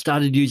 I've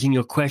started using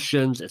your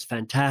questions. It's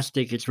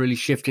fantastic. It's really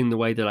shifting the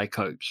way that I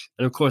coach.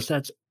 And of course,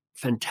 that's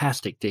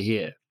fantastic to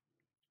hear.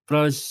 But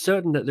I was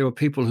certain that there were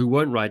people who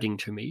weren't writing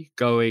to me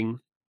going,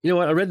 you know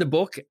what, I read the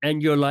book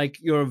and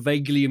you're a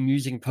vaguely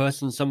amusing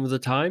person some of the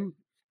time.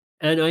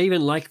 And I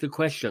even like the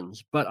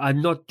questions, but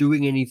I'm not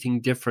doing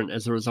anything different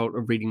as a result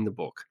of reading the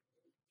book.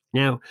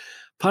 Now,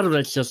 part of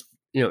that's just,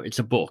 it's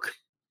a book.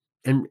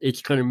 And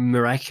it's kind of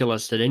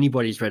miraculous that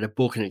anybody's read a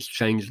book and it's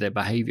changed their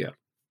behavior.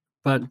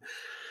 But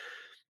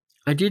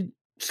I did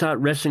start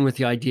wrestling with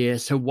the idea,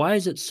 so why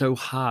is it so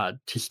hard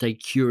to stay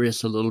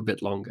curious a little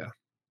bit longer?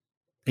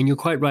 And you're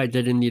quite right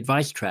that in the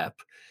advice trap,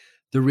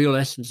 the real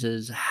essence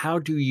is how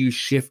do you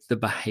shift the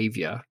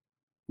behavior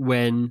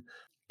when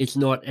it's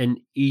not an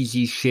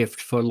easy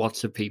shift for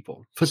lots of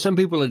people? For some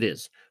people, it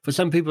is. For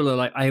some people, are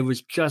like, I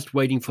was just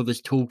waiting for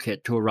this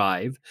toolkit to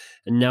arrive,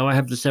 and now I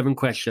have the 7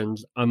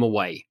 questions, I'm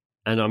away,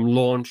 and I'm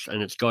launched,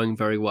 and it's going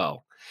very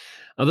well.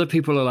 Other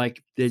people are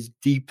like,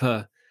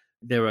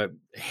 there are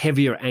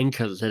heavier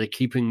anchors that are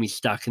keeping me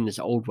stuck in this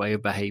old way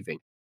of behaving.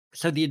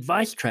 So the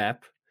advice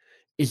trap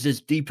is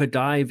this deeper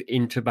dive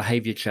into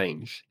behavior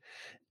change.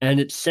 And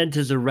it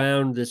centers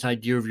around this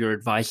idea of your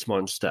advice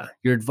monster.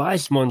 Your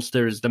advice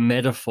monster is the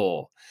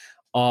metaphor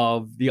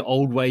of the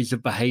old ways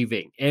of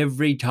behaving.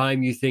 Every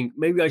time you think,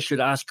 maybe I should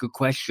ask a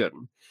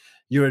question,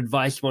 your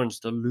advice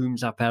monster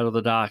looms up out of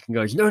the dark and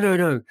goes,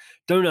 no,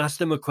 don't ask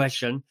them a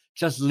question.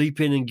 Just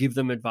leap in and give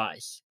them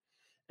advice.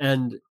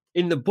 And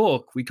in the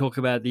book, we talk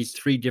about these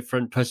 3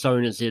 different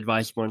personas the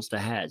advice monster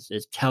has.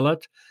 There's tell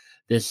it,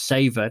 there's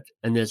save it,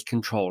 and there's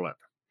control it.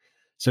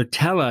 So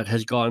tell it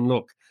has gone,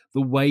 look,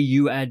 the way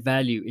you add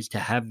value is to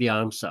have the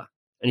answer.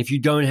 And if you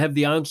don't have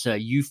the answer,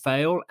 you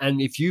fail.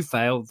 And if you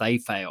fail, they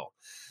fail.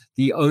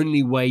 The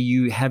only way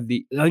you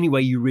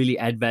really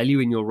add value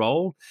in your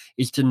role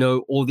is to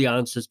know all the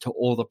answers to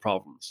all the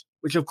problems,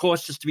 which of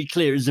course, just to be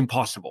clear, is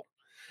impossible.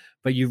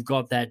 But you've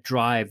got that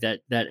drive,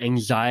 that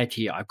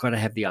anxiety, I've got to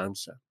have the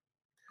answer.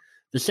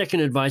 The second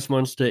advice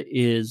monster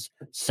is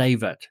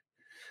save it.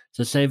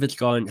 So save it's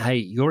gone, hey,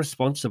 you're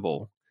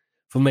responsible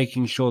for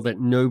making sure that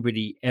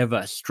nobody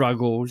ever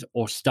struggles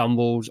or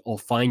stumbles or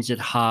finds it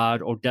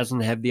hard or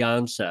doesn't have the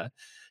answer.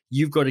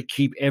 You've got to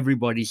keep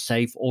everybody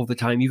safe all the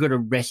time. You've got to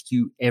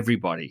rescue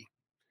everybody.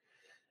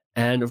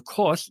 And of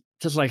course,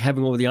 just like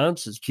having all the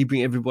answers,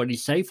 keeping everybody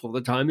safe all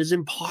the time is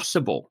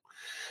impossible.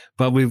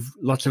 But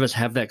lots of us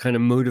have that kind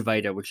of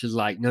motivator, which is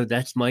like, no,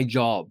 that's my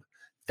job.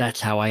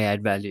 That's how I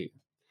add value.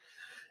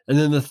 And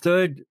then the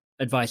third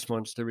advice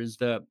monster is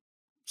the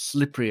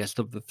slipperiest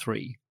of the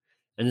 3,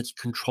 and it's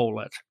control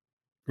it.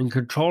 And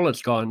control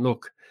it's gone,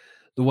 look,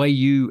 the way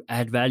you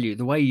add value,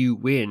 the way you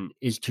win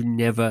is to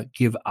never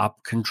give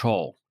up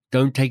control.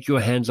 Don't take your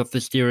hands off the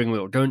steering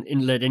wheel. Don't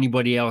let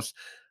anybody else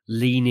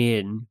lean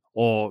in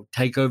or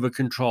take over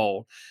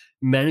control.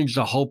 Manage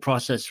the whole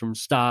process from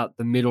start,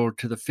 the middle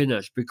to the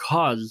finish,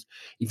 because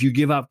if you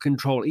give up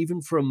control,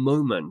 even for a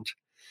moment,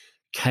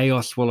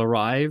 chaos will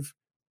arrive.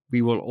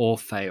 We will all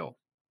fail.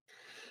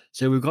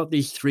 So we've got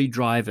these 3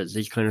 drivers,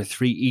 these kind of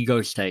 3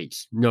 ego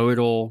states: know it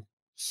all,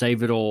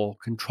 save it all,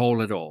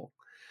 control it all.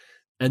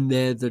 And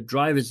they're the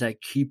drivers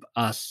that keep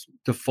us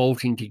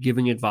defaulting to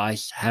giving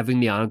advice,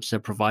 having the answer,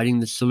 providing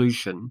the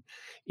solution,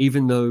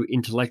 even though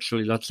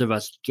intellectually lots of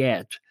us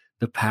get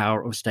the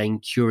power of staying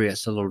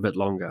curious a little bit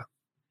longer.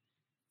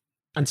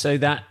 And so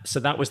that's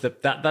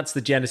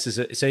the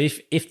genesis. So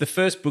if the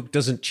first book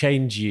doesn't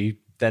change you,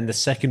 then the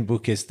second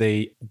book is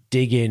the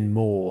dig in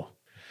more.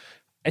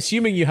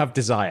 Assuming you have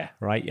desire,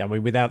 right? I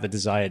mean, without the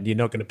desire, you're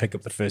not going to pick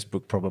up the first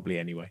book probably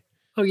anyway.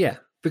 Oh, yeah,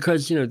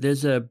 because,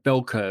 there's a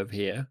bell curve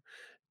here.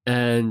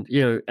 And,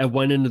 at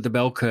one end of the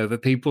bell curve are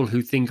people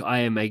who think I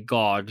am a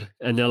god.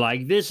 And they're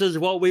like, this is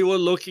what we were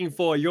looking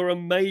for. You're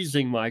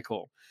amazing,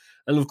 Michael.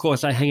 And of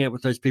course, I hang out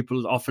with those people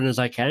as often as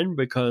I can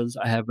because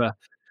I have a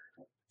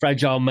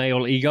fragile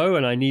male ego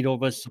and I need all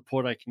the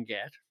support I can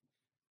get.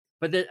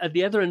 But at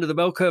the other end of the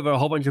bell curve are a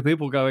whole bunch of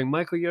people going,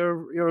 Michael,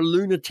 you're a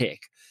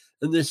lunatic.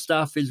 And this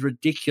stuff is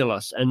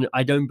ridiculous. And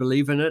I don't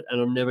believe in it. And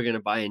I'm never going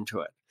to buy into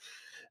it.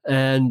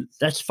 And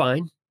that's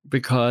fine,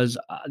 because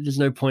there's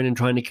no point in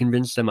trying to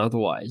convince them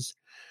otherwise.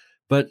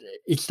 But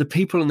it's the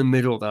people in the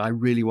middle that I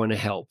really want to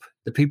help.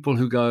 The people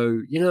who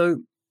go,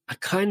 I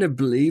kind of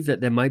believe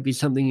that there might be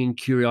something in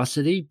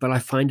curiosity, but I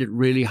find it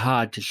really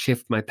hard to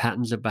shift my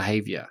patterns of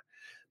behavior.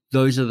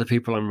 Those are the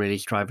people I'm really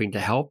striving to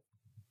help.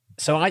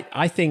 So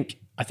I think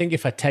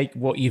if I take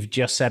what you've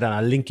just said and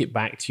I link it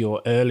back to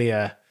your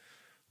earlier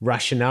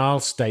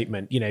rationale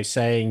statement,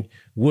 saying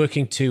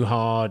working too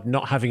hard,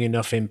 not having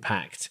enough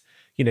impact,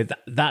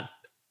 that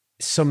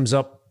sums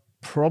up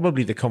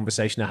probably the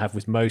conversation I have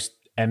with most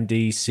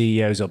MDs,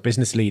 CEOs, or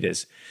business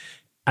leaders.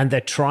 And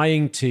they're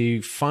trying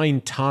to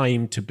find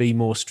time to be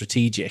more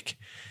strategic,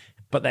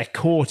 but they're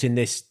caught in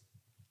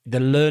the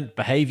learned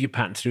behavior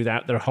pattern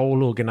throughout their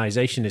whole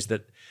organization is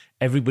that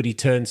everybody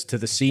turns to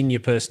the senior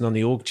person on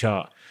the org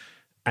chart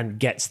and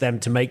gets them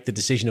to make the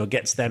decision or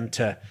gets them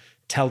to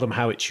tell them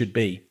how it should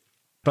be.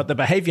 But the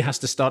behavior has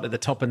to start at the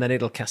top and then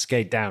it'll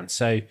cascade down.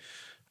 So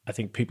I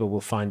think people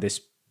will find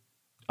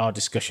our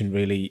discussion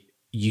really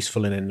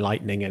useful and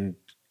enlightening, and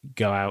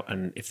go out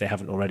and, if they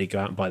haven't already, go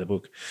out and buy the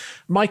book.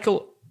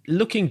 Michael,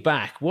 looking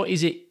back, what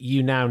is it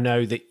you now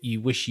know that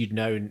you wish you'd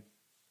known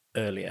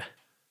earlier?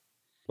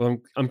 Well,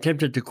 I'm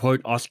tempted to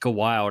quote Oscar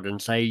Wilde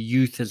and say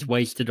youth is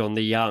wasted on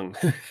the young.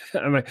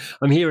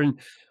 I'm here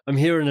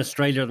in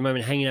Australia at the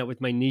moment, hanging out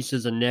with my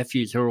nieces and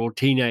nephews who are all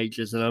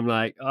teenagers, and I'm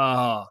like,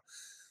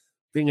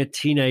 being a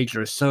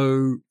teenager is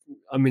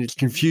it's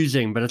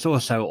confusing, but it's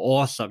also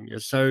awesome. You're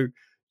so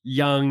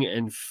young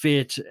and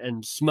fit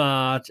and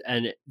smart,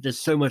 and there's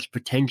so much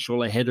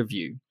potential ahead of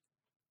you.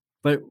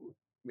 But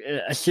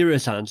a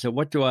serious answer,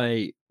 what do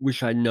I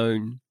wish I'd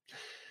known?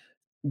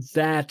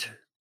 That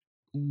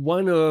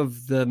one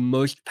of the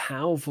most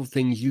powerful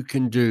things you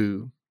can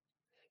do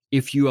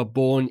if you are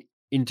born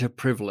into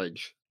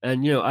privilege,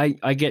 and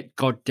I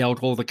got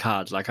dealt all the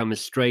cards, like I'm a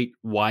straight,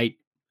 white,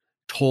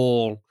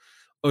 tall,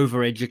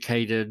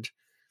 overeducated,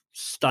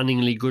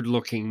 stunningly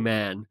good-looking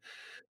man,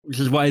 which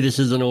is why this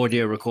is an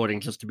audio recording,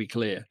 just to be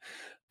clear.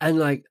 And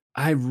like,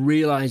 I've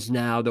realized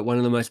now that one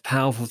of the most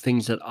powerful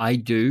things that I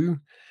do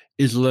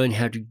is learn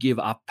how to give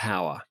up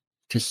power,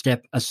 to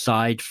step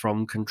aside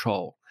from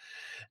control.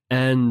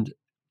 And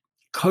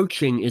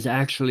coaching is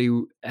actually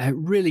a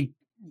really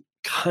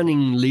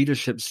cunning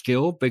leadership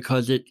skill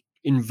because it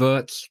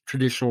inverts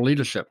traditional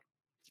leadership.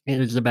 It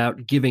is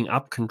about giving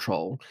up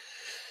control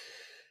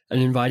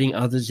and inviting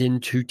others in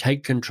to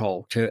take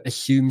control, to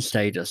assume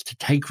status, to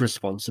take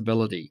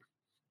responsibility.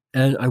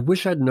 And I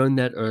wish I'd known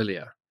that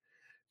earlier,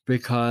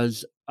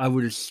 because I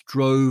would have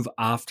strove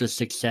after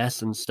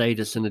success and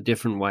status in a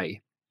different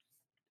way.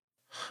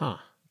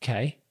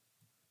 Okay.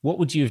 What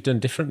would you have done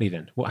differently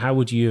then? How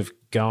would you have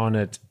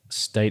garnered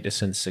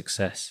status and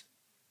success?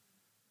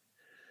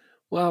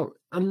 Well,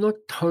 I'm not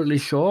totally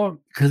sure,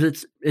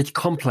 because it's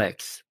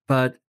complex.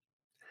 But,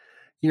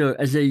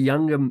 as a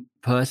younger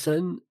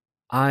person,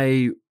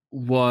 I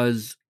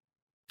was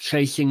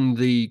chasing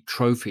the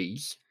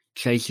trophies,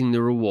 chasing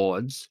the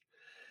rewards.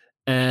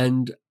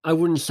 And I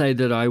wouldn't say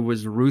that I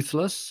was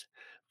ruthless,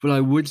 but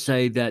I would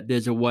say that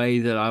there's a way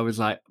that I was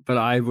like, but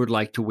I would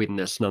like to win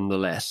this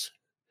nonetheless.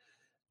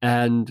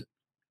 And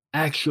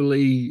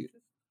actually,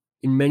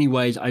 in many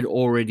ways, I'd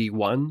already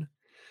won.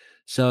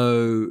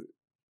 So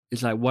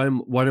it's like,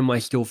 what am I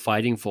still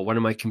fighting for? What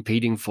am I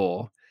competing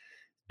for?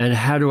 And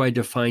how do I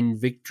define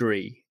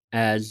victory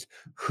as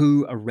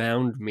who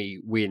around me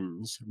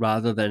wins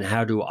rather than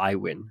how do I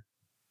win?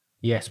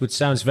 Yes, which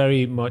sounds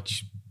very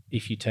much,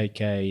 if you take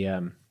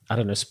a,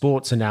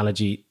 sports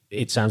analogy,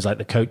 it sounds like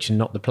the coach and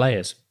not the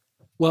players.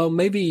 Well,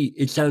 maybe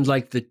it sounds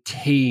like the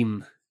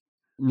team,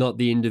 not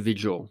the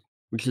individual,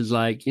 which is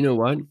like, you know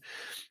what?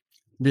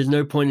 There's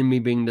no point in me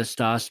being the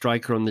star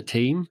striker on the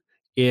team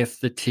if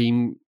the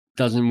team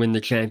doesn't win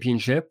the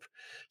championship.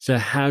 So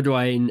how do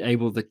I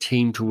enable the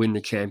team to win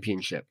the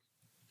championship?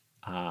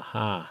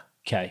 Aha.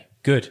 Okay,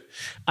 good.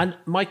 And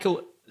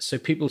Michael, so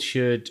people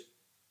should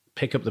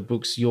pick up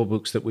your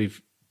books that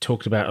we've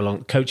talked about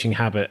along Coaching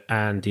Habit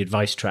and The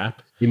Advice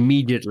Trap.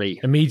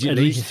 Immediately. At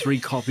least 3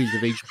 copies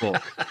of each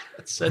book.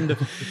 Send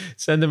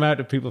them out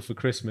to people for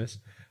Christmas.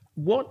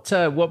 What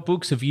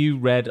books have you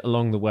read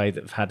along the way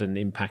that have had an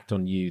impact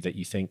on you that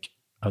you think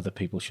other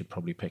people should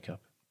probably pick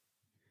up?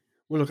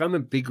 Well, look, I'm a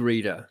big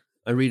reader.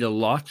 I read a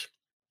lot.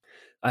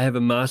 I have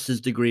a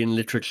master's degree in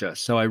literature,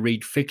 so I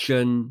read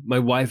fiction. My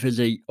wife is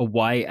a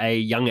YA,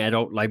 young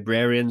adult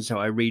librarian, so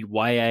I read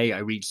YA, I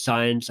read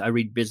science, I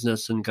read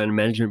business and kind of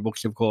management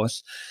books, of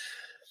course.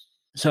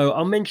 So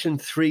I'll mention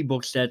 3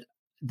 books that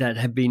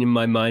have been in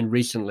my mind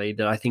recently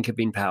that I think have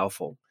been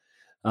powerful.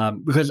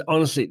 Because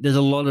honestly, there's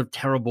a lot of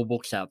terrible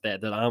books out there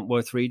that aren't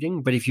worth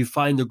reading, but if you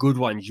find the good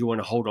ones, you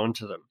want to hold on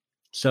to them.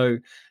 So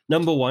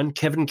number 1,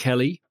 Kevin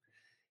Kelly.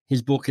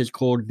 His book is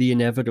called The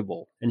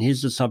Inevitable, and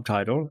here's the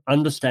subtitle: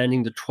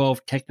 Understanding the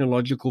 12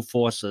 Technological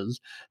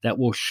Forces That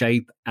Will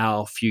Shape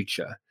Our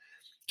Future.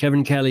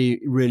 Kevin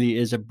Kelly really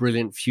is a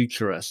brilliant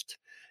futurist,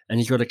 and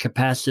he's got a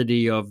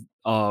capacity of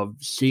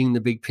seeing the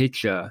big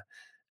picture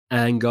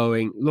and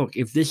going, look,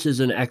 if this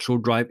is an actual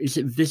drive,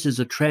 if this is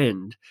a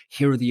trend,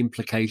 here are the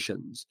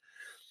implications.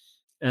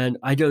 And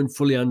I don't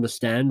fully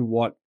understand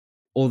what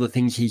all the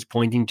things he's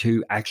pointing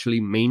to actually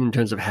mean in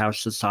terms of how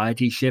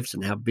society shifts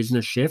and how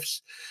business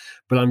shifts.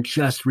 But I'm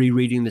just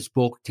rereading this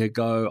book to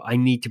go, I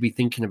need to be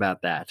thinking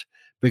about that,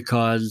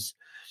 because,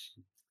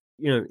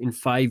 in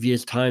 5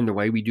 years' time, the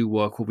way we do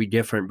work will be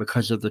different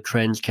because of the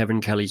trends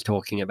Kevin Kelly's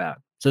talking about.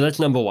 So that's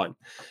number 1.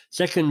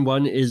 Second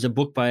one is a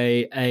book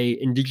by a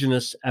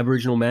Indigenous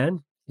Aboriginal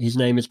man. His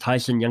name is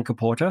Tyson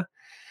Yunkaporta,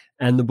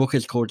 and the book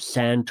is called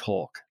Sand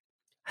Talk.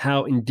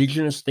 How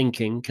Indigenous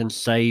Thinking Can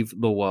Save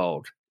the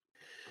World.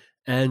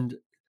 And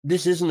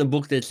this isn't a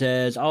book that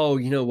says, oh,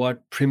 you know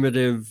what,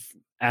 primitive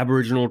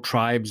Aboriginal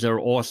tribes are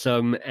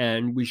awesome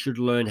and we should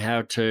learn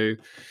how to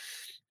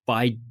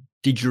buy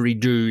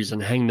didgeridoos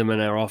and hang them in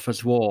our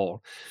office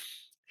wall.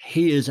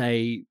 He is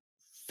a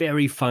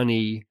very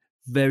funny,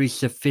 very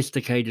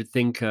sophisticated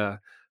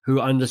thinker who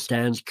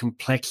understands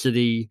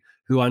complexity,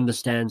 who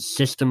understands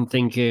system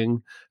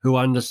thinking, who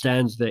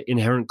understands the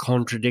inherent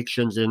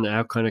contradictions in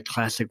our kind of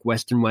classic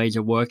Western ways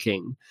of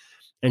working.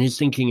 And his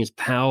thinking is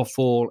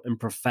powerful and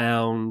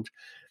profound,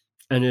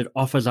 and it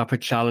offers up a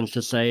challenge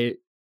to say,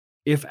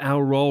 if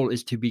our role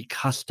is to be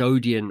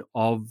custodian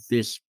of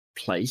this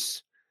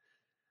place,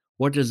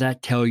 what does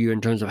that tell you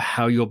in terms of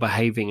how you're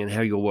behaving and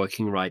how you're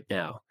working right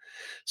now?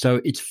 So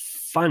it's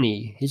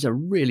funny. He's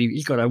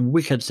got a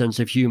wicked sense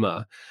of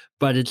humor,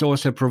 but it's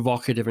also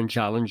provocative and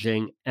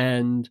challenging.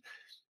 And,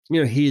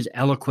 he is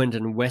eloquent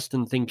in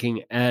Western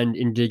thinking and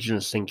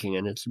Indigenous thinking.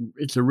 And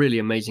it's a really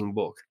amazing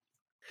book.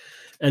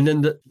 And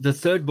then the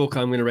third book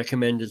I'm going to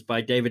recommend is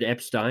by David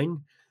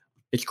Epstein.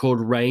 It's called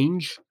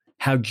Range: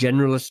 How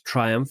Generalists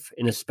Triumph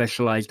in a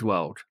Specialized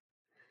World.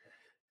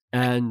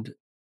 And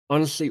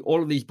honestly,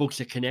 all of these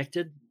books are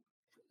connected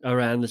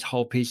around this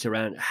whole piece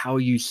around how are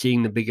you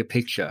seeing the bigger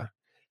picture?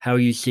 How are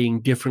you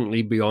seeing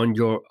differently beyond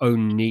your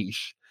own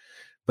niche?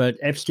 But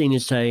Epstein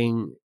is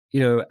saying,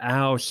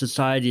 our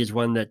society is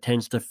one that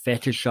tends to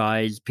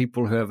fetishize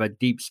people who have a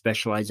deep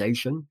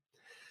specialization.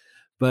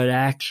 But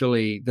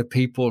actually, the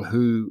people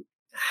who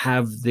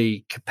have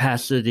the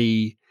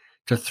capacity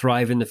to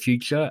thrive in the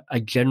future are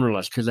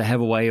generalists because they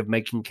have a way of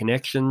making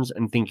connections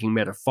and thinking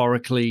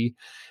metaphorically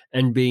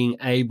and being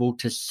able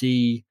to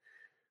see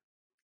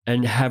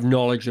and have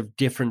knowledge of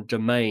different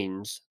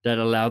domains that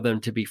allow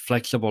them to be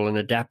flexible and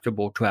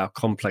adaptable to our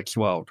complex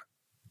world.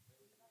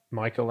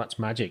 Michael, that's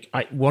magic.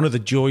 One of the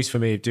joys for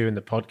me of doing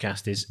the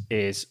podcast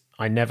is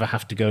I never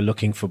have to go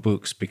looking for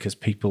books because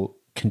people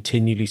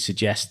continually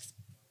suggest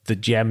the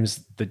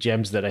gems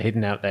that are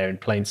hidden out there in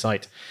plain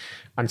sight.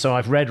 And so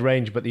I've read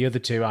Range, but the other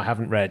two I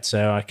haven't read,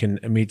 so I can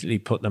immediately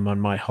put them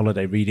on my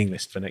holiday reading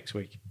list for next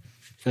week.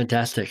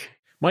 Fantastic.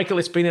 Michael,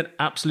 it's been an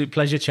absolute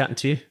pleasure chatting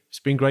to you.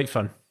 It's been great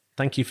fun.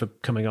 Thank you for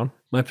coming on.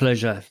 My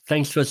pleasure.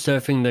 Thanks for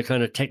surfing the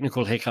kind of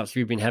technical hiccups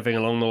we've been having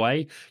along the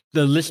way.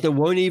 The listener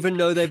won't even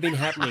know they've been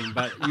happening,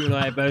 but you and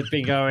I have both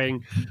been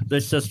going,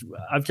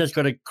 I've just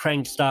got to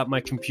crank start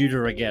my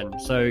computer again.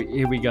 So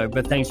here we go.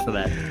 But thanks for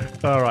that.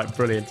 All right,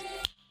 brilliant.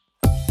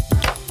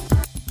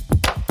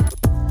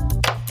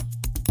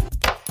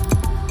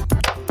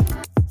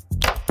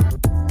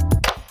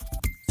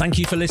 Thank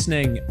you for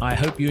listening. I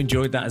hope you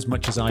enjoyed that as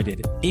much as I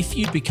did. If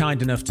you'd be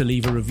kind enough to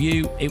leave a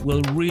review, it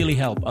will really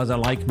help other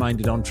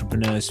like-minded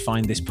entrepreneurs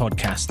find this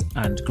podcast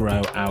and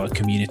grow our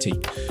community.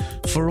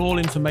 For all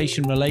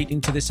information relating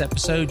to this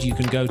episode, you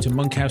can go to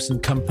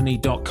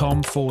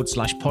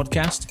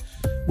monkhouseandcompany.com/podcast,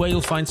 where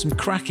you'll find some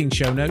cracking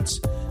show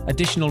notes,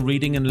 additional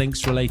reading and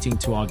links relating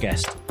to our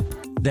guest.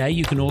 There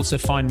you can also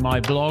find my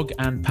blog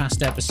and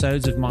past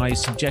episodes of my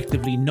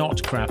subjectively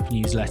not crap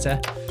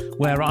newsletter,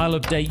 where I'll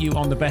update you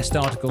on the best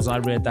articles I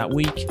read that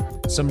week,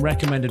 some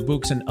recommended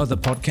books and other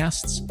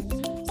podcasts.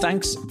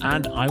 Thanks,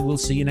 and I will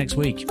see you next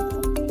week.